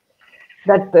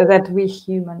that we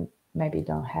human maybe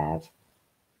don't have?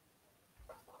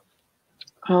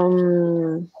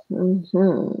 What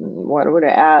would I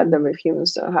add that we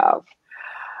humans don't have?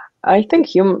 I think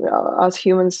us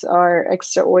humans are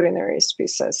extraordinary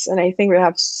species, and I think we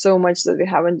have so much that we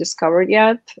haven't discovered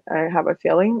yet. I have a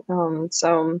feeling.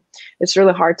 So it's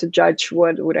really hard to judge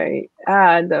what would I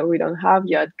add that we don't have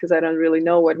yet, because I don't really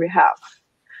know what we have,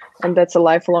 and that's a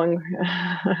lifelong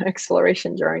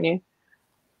exploration journey.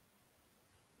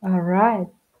 All right.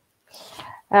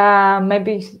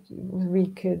 Maybe we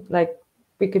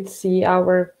could see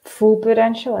our full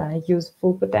potential and use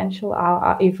full potential,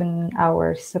 even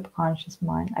our subconscious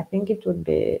mind. I think it would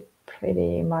be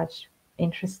pretty much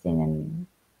interesting and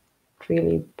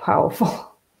really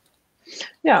powerful.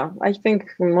 Yeah, I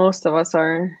think most of us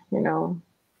are,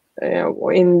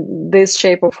 in this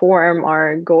shape or form,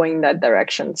 are going that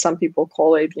direction. Some people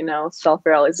call it,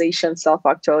 self-realization,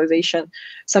 self-actualization.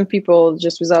 Some people,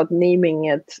 just without naming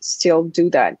it, still do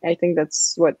that. I think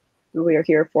that's what we are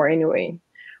here for anyway.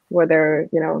 Whether,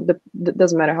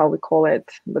 doesn't matter how we call it,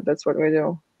 but that's what we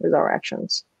do with our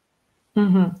actions.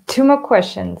 Mm-hmm. 2 more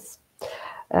questions.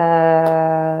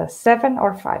 7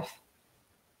 or 5?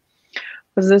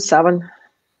 Let's do 7.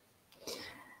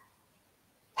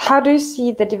 How do you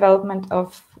see the development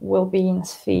of well-being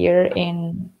sphere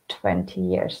in 20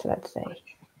 years, let's say?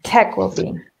 Tech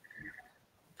well-being.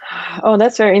 Oh,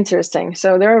 that's very interesting.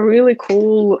 So there are really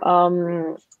cool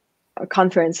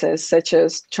conferences such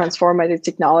as Transformative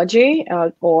Technology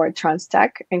or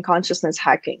TransTech and Consciousness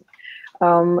Hacking.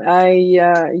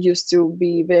 I used to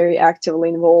be very actively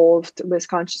involved with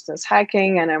consciousness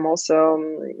hacking, and I'm also,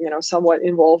 somewhat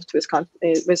involved with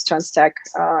TransTech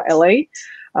LA.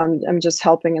 I'm just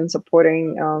helping and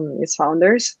supporting its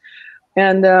founders.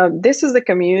 And this is the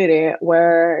community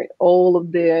where all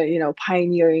of the,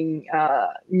 pioneering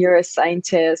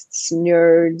neuroscientists,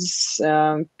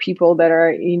 nerds, people that are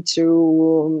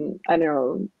into, I don't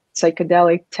know,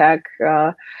 psychedelic tech,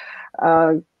 uh,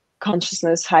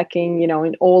 consciousness hacking, in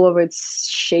all of its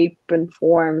shapes and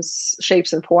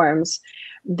forms,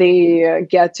 they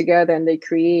get together and they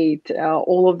create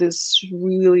all of these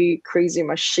really crazy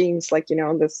machines, like,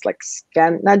 this like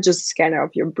not just scanner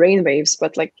of your brain waves,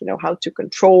 but like, how to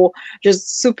control,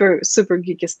 just super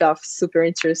geeky stuff, super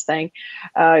interesting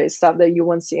stuff that you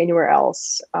won't see anywhere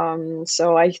else.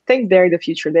 So I think they're the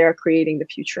future. They are creating the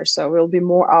future. So we'll be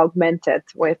more augmented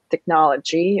with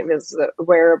technology, with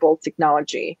wearable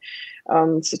technology,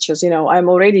 such as, I'm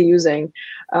already using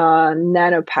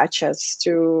nano patches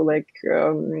to like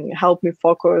help me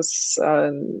focus,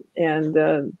 and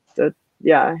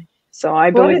yeah. So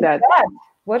I What believe is that. that?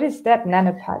 What is that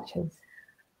nanopatches?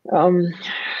 Um,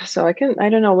 so I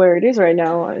don't know where it is right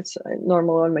now. It's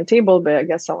normal on my table, but I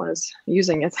guess someone is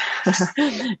using it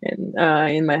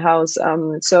in my house.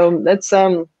 So that's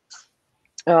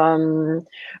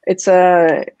it's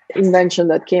a invention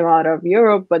that came out of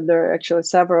Europe, but there are actually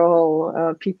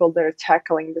several people that are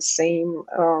tackling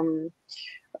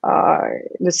uh,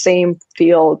 the same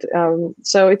field.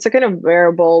 So it's a kind of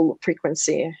variable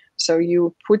frequency. So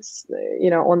you put,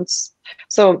 on.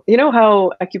 So you know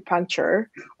how acupuncture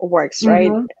works,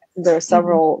 right? Mm-hmm. There are Mm-hmm.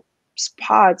 several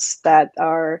spots that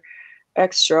are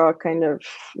extra kind of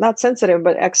not sensitive,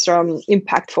 but extra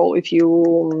impactful if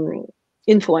you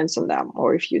influence on them,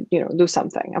 or if you do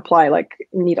something, apply like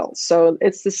needles. So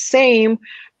it's the same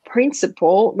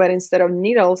principle, but instead of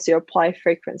needles you apply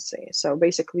frequency. So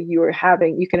basically you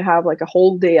can have like a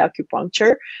whole day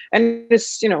acupuncture, and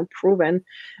it's proven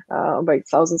by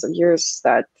thousands of years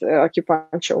that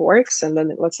acupuncture works. And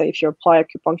then let's say if you apply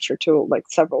acupuncture to like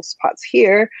several spots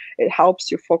here, it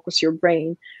helps you focus your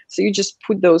brain. So you just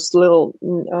put those little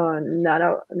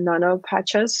nano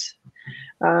patches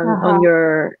Uh-huh. on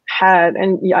your head,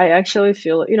 and I actually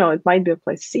feel, it might be a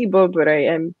placebo, but I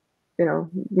am,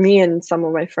 me and some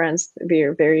of my friends, we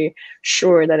are very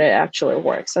sure that it actually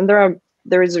works. And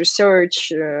there is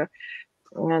research,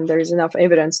 and there is enough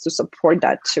evidence to support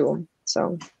that too.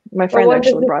 So my But friend what does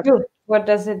actually it brought do? What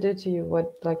does it do to you? What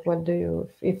do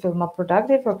you feel more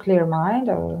productive or clear mind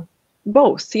or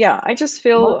both. Yeah, I just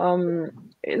feel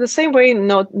what? the same way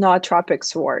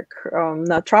nootropics work.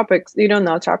 Nootropics,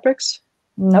 nootropics.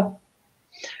 Nope.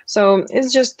 So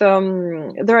it's just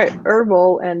there are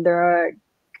herbal and there are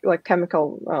like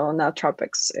chemical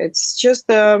nootropics. It's just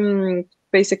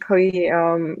basically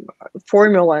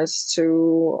formulas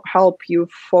to help you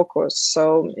focus.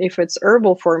 So if it's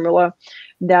herbal formula,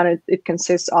 then it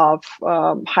consists of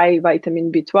high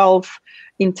vitamin B12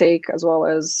 intake, as well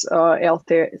as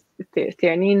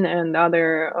L-theanine and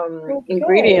other Okay.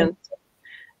 ingredients.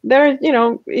 There,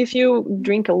 if you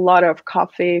drink a lot of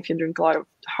coffee, if you drink a lot of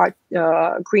hot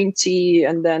green tea,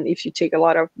 and then if you take a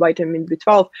lot of vitamin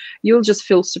B12, you'll just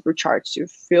feel supercharged. You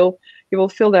will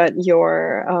feel that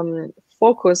your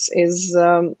focus is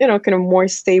kind of more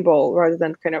stable, rather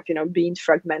than kind of being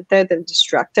fragmented and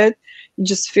distracted. You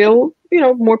just feel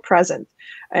more present.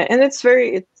 And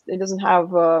it doesn't have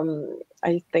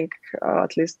I think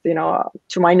at least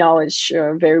to my knowledge,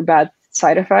 very bad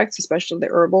side effects, especially the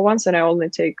herbal ones. And I only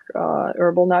take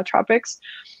herbal nootropics.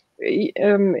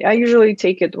 I usually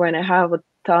take it when I have a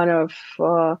ton of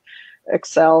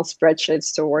Excel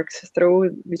spreadsheets to work through,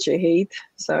 which I hate.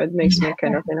 So it makes me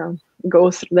kind of,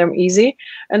 go through them easy.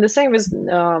 And the same with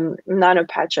nano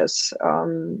patches.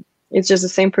 It's just the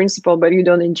same principle, but you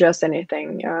don't ingest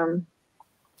anything.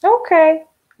 Okay.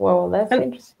 Well, that's And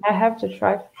interesting. I have to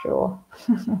try for sure.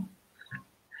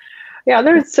 yeah,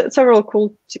 there's several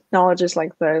cool technologies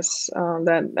like this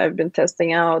that I've been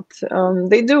testing out.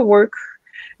 They do work.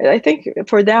 I think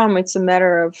for them, it's a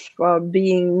matter of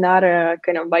being not a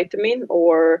kind of vitamin,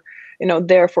 or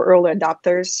there for early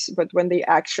adopters, but when they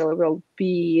actually will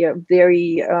be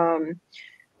very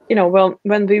well,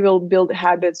 when we will build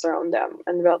habits around them,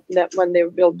 and when they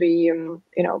will be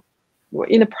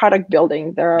in a product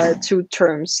building, there are two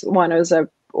terms. One is a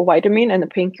vitamin and a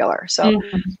painkiller. So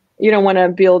Mhm. you don't want to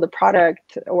build a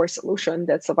product or solution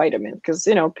that's a vitamin, because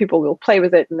people will play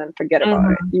with it and then forget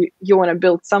about it. Mhm. You want to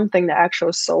build something that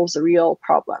actually solves the real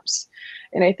problems.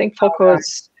 And I think All right.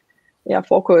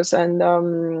 focus and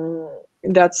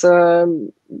that's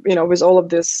with all of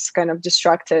this kind of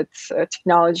distracted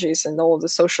technologies and all of the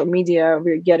social media,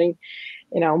 we're getting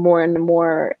more and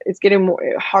more, it's getting more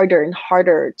harder and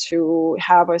harder to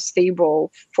have a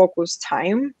stable focused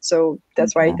time. So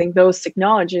that's why I Yeah. think those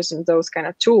technologies and those kind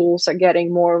of tools are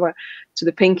getting more of a to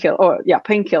the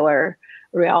painkiller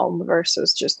realm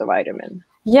versus just a vitamin.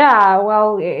 Yeah,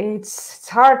 well, it's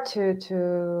hard to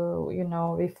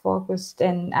be focused,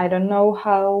 and I don't know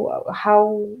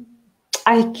how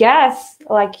I guess,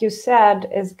 like you said,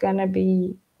 is gonna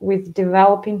be with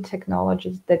developing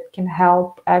technologies that can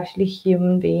help actually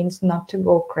human beings not to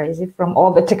go crazy from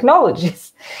all the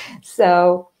technologies.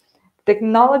 So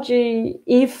technology,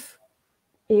 if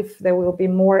there will be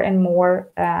more and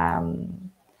more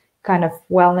kind of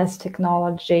wellness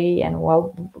technology and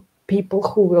people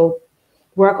who will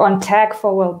work on tech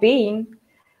for well-being,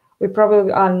 we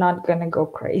probably are not gonna go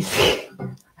crazy.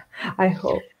 I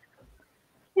hope.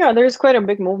 Yeah, there's quite a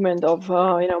big movement of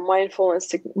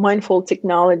mindful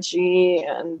technology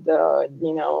and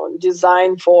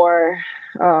design for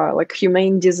like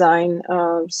humane design.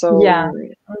 Yeah.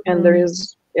 And there Mhm.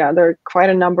 is there are quite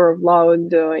a number of loud,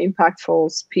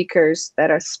 impactful speakers that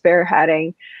are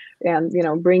spearheading and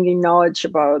bringing knowledge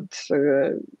about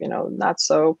not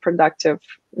so productive,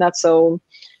 not so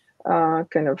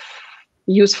kind of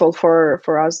useful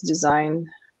for us design.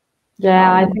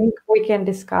 Yeah, I Um, think we can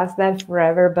discuss that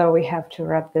forever, but we have to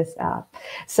wrap this up.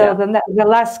 So yeah. the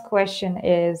last question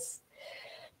is,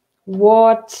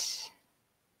 what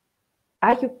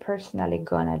are you personally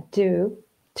gonna do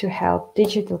to help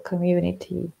digital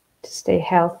community to stay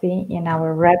healthy in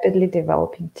our rapidly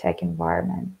developing tech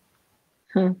environment?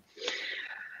 Hmm.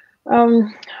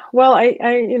 Um, well,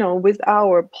 with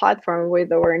our platform,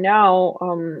 with our now,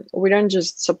 we don't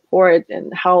just support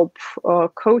and help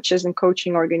coaches and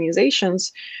coaching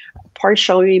organizations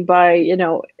partially by,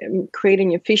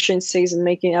 creating efficiencies and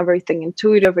making everything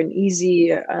intuitive and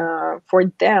easy for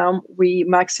them. We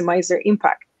maximize their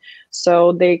impact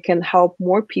so they can help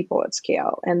more people at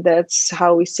scale. And that's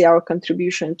how we see our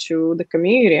contribution to the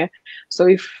community. So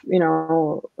if,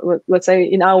 let's say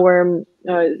in our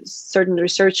certain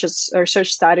research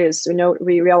studies,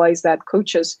 we realize that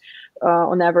coaches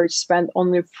on average spend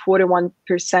only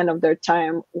 41% of their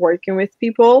time working with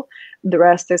people. The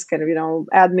rest is kind of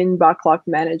admin, backlog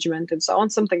management, and so on,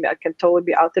 something that can totally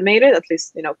be automated, at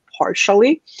least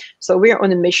partially. So we are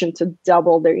on a mission to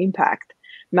double their impact,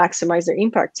 maximize their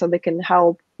impact, so they can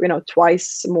help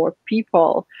twice more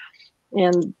people.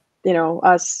 And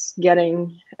us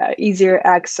getting easier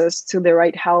access to the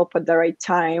right help at the right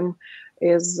time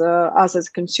is us as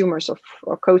consumers of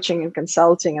coaching and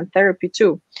consulting and therapy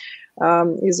too,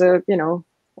 is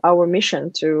our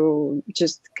mission to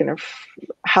just kind of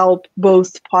help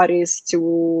both parties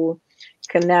to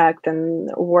connect and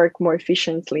work more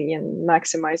efficiently and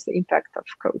maximize the impact of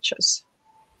coaches.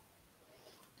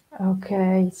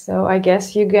 Okay, so I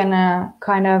guess you're gonna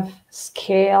kind of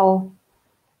scale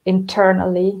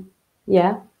internally,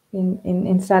 yeah,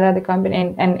 inside of the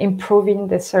company, and improving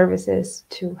the services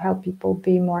to help people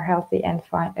be more healthy and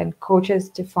find and coaches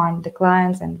to find the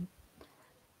clients and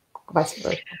vice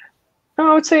versa.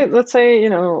 I would say, let's say,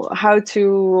 how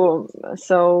to,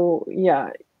 so yeah,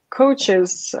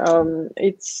 coaches,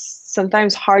 it's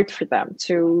sometimes hard for them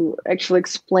to actually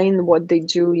explain what they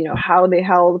do, how they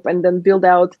help, and then build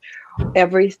out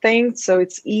everything. So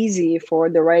it's easy for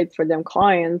the right for them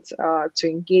client to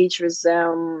engage with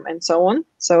them and so on.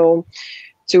 So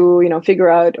to figure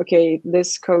out, okay,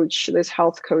 this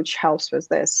health coach helps with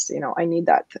this, I need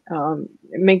that,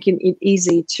 making it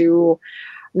easy to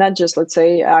not just, let's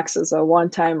say, acts as a one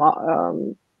time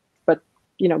but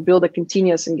build a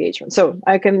continuous engagement. So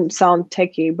I can sound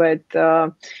techie, but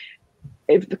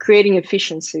if creating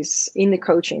efficiencies in the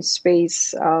coaching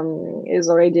space is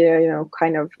already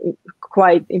kind of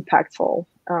quite impactful,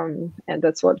 and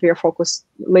that's what we are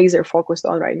laser focused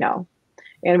on right now.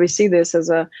 And we see this as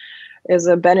a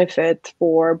benefit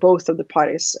for both of the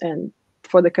parties and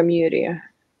for the community as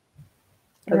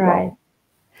Right. well.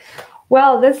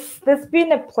 Well, this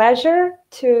been a pleasure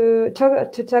to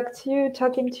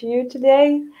talking to you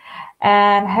today,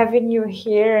 and having you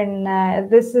here. And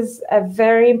this is a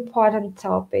very important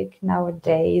topic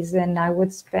nowadays, and I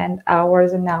would spend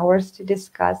hours and hours to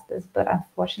discuss this, but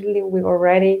unfortunately, we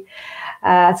already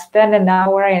spent an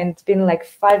hour, and it's been like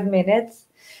 5 minutes.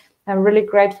 I'm really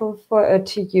grateful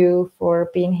to you for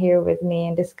being here with me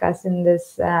and discussing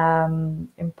this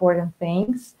important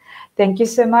things. Thank you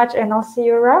so much, and I'll see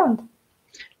you around.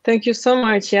 Thank you so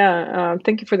much. Yeah,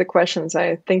 thank you for the questions.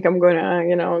 I think I'm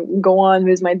gonna, go on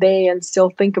with my day and still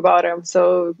think about them.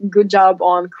 So good job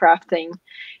on crafting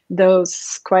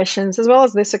those questions as well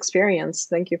as this experience.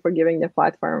 Thank you for giving the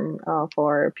platform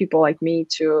for people like me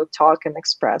to talk and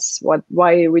express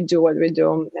why we do what we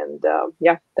do. And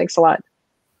yeah, thanks a lot.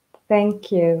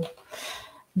 Thank you.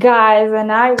 Guys,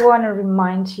 and I want to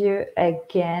remind you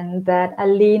again that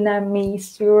Alina, me,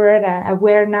 Stuart,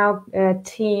 we're now a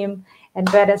team and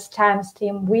Better Times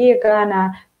team. We're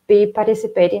gonna be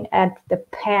participating at the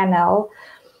panel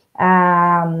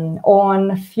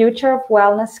on Future of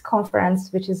Wellness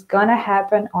conference, which is gonna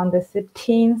happen on the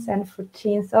 13th and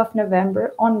 14th of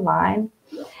November online.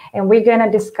 And we're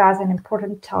gonna discuss an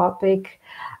important topic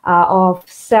of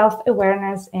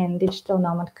self-awareness in digital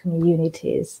nomad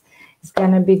communities. It's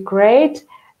going to be great.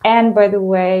 And by the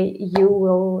way, you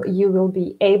will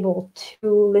be able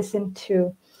to listen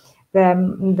to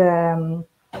the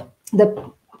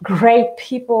great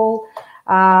people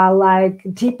like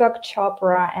Deepak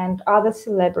Chopra and other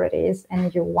celebrities,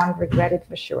 and you won't regret it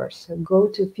for sure. So go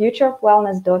to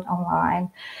futureofwellness.online,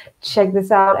 check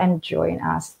this out, and join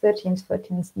us 13th,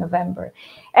 14th November.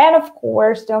 And of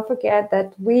course, don't forget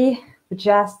that we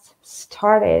just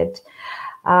started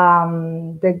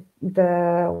the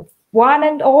one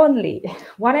and only,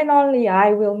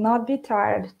 I will not be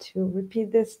tired to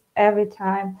repeat this every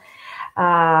time,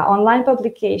 online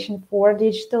publication for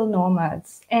digital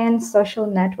nomads and social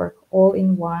network all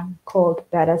in one called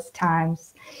Better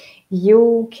Times.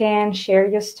 You can share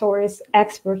your stories,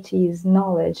 expertise,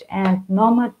 knowledge, and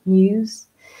nomad news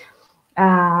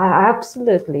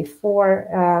absolutely for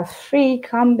free.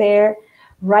 Come there,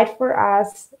 write for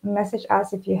us, message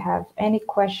us if you have any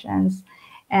questions,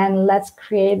 and let's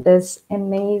create this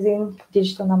amazing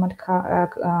digital nomad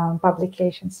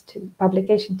publication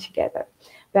together.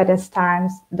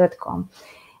 bettertimes.com.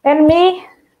 And me,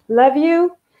 love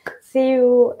you. See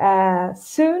you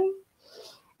soon.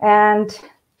 And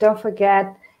don't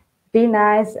forget, be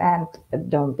nice and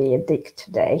don't be a dick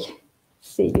today.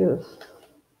 See you.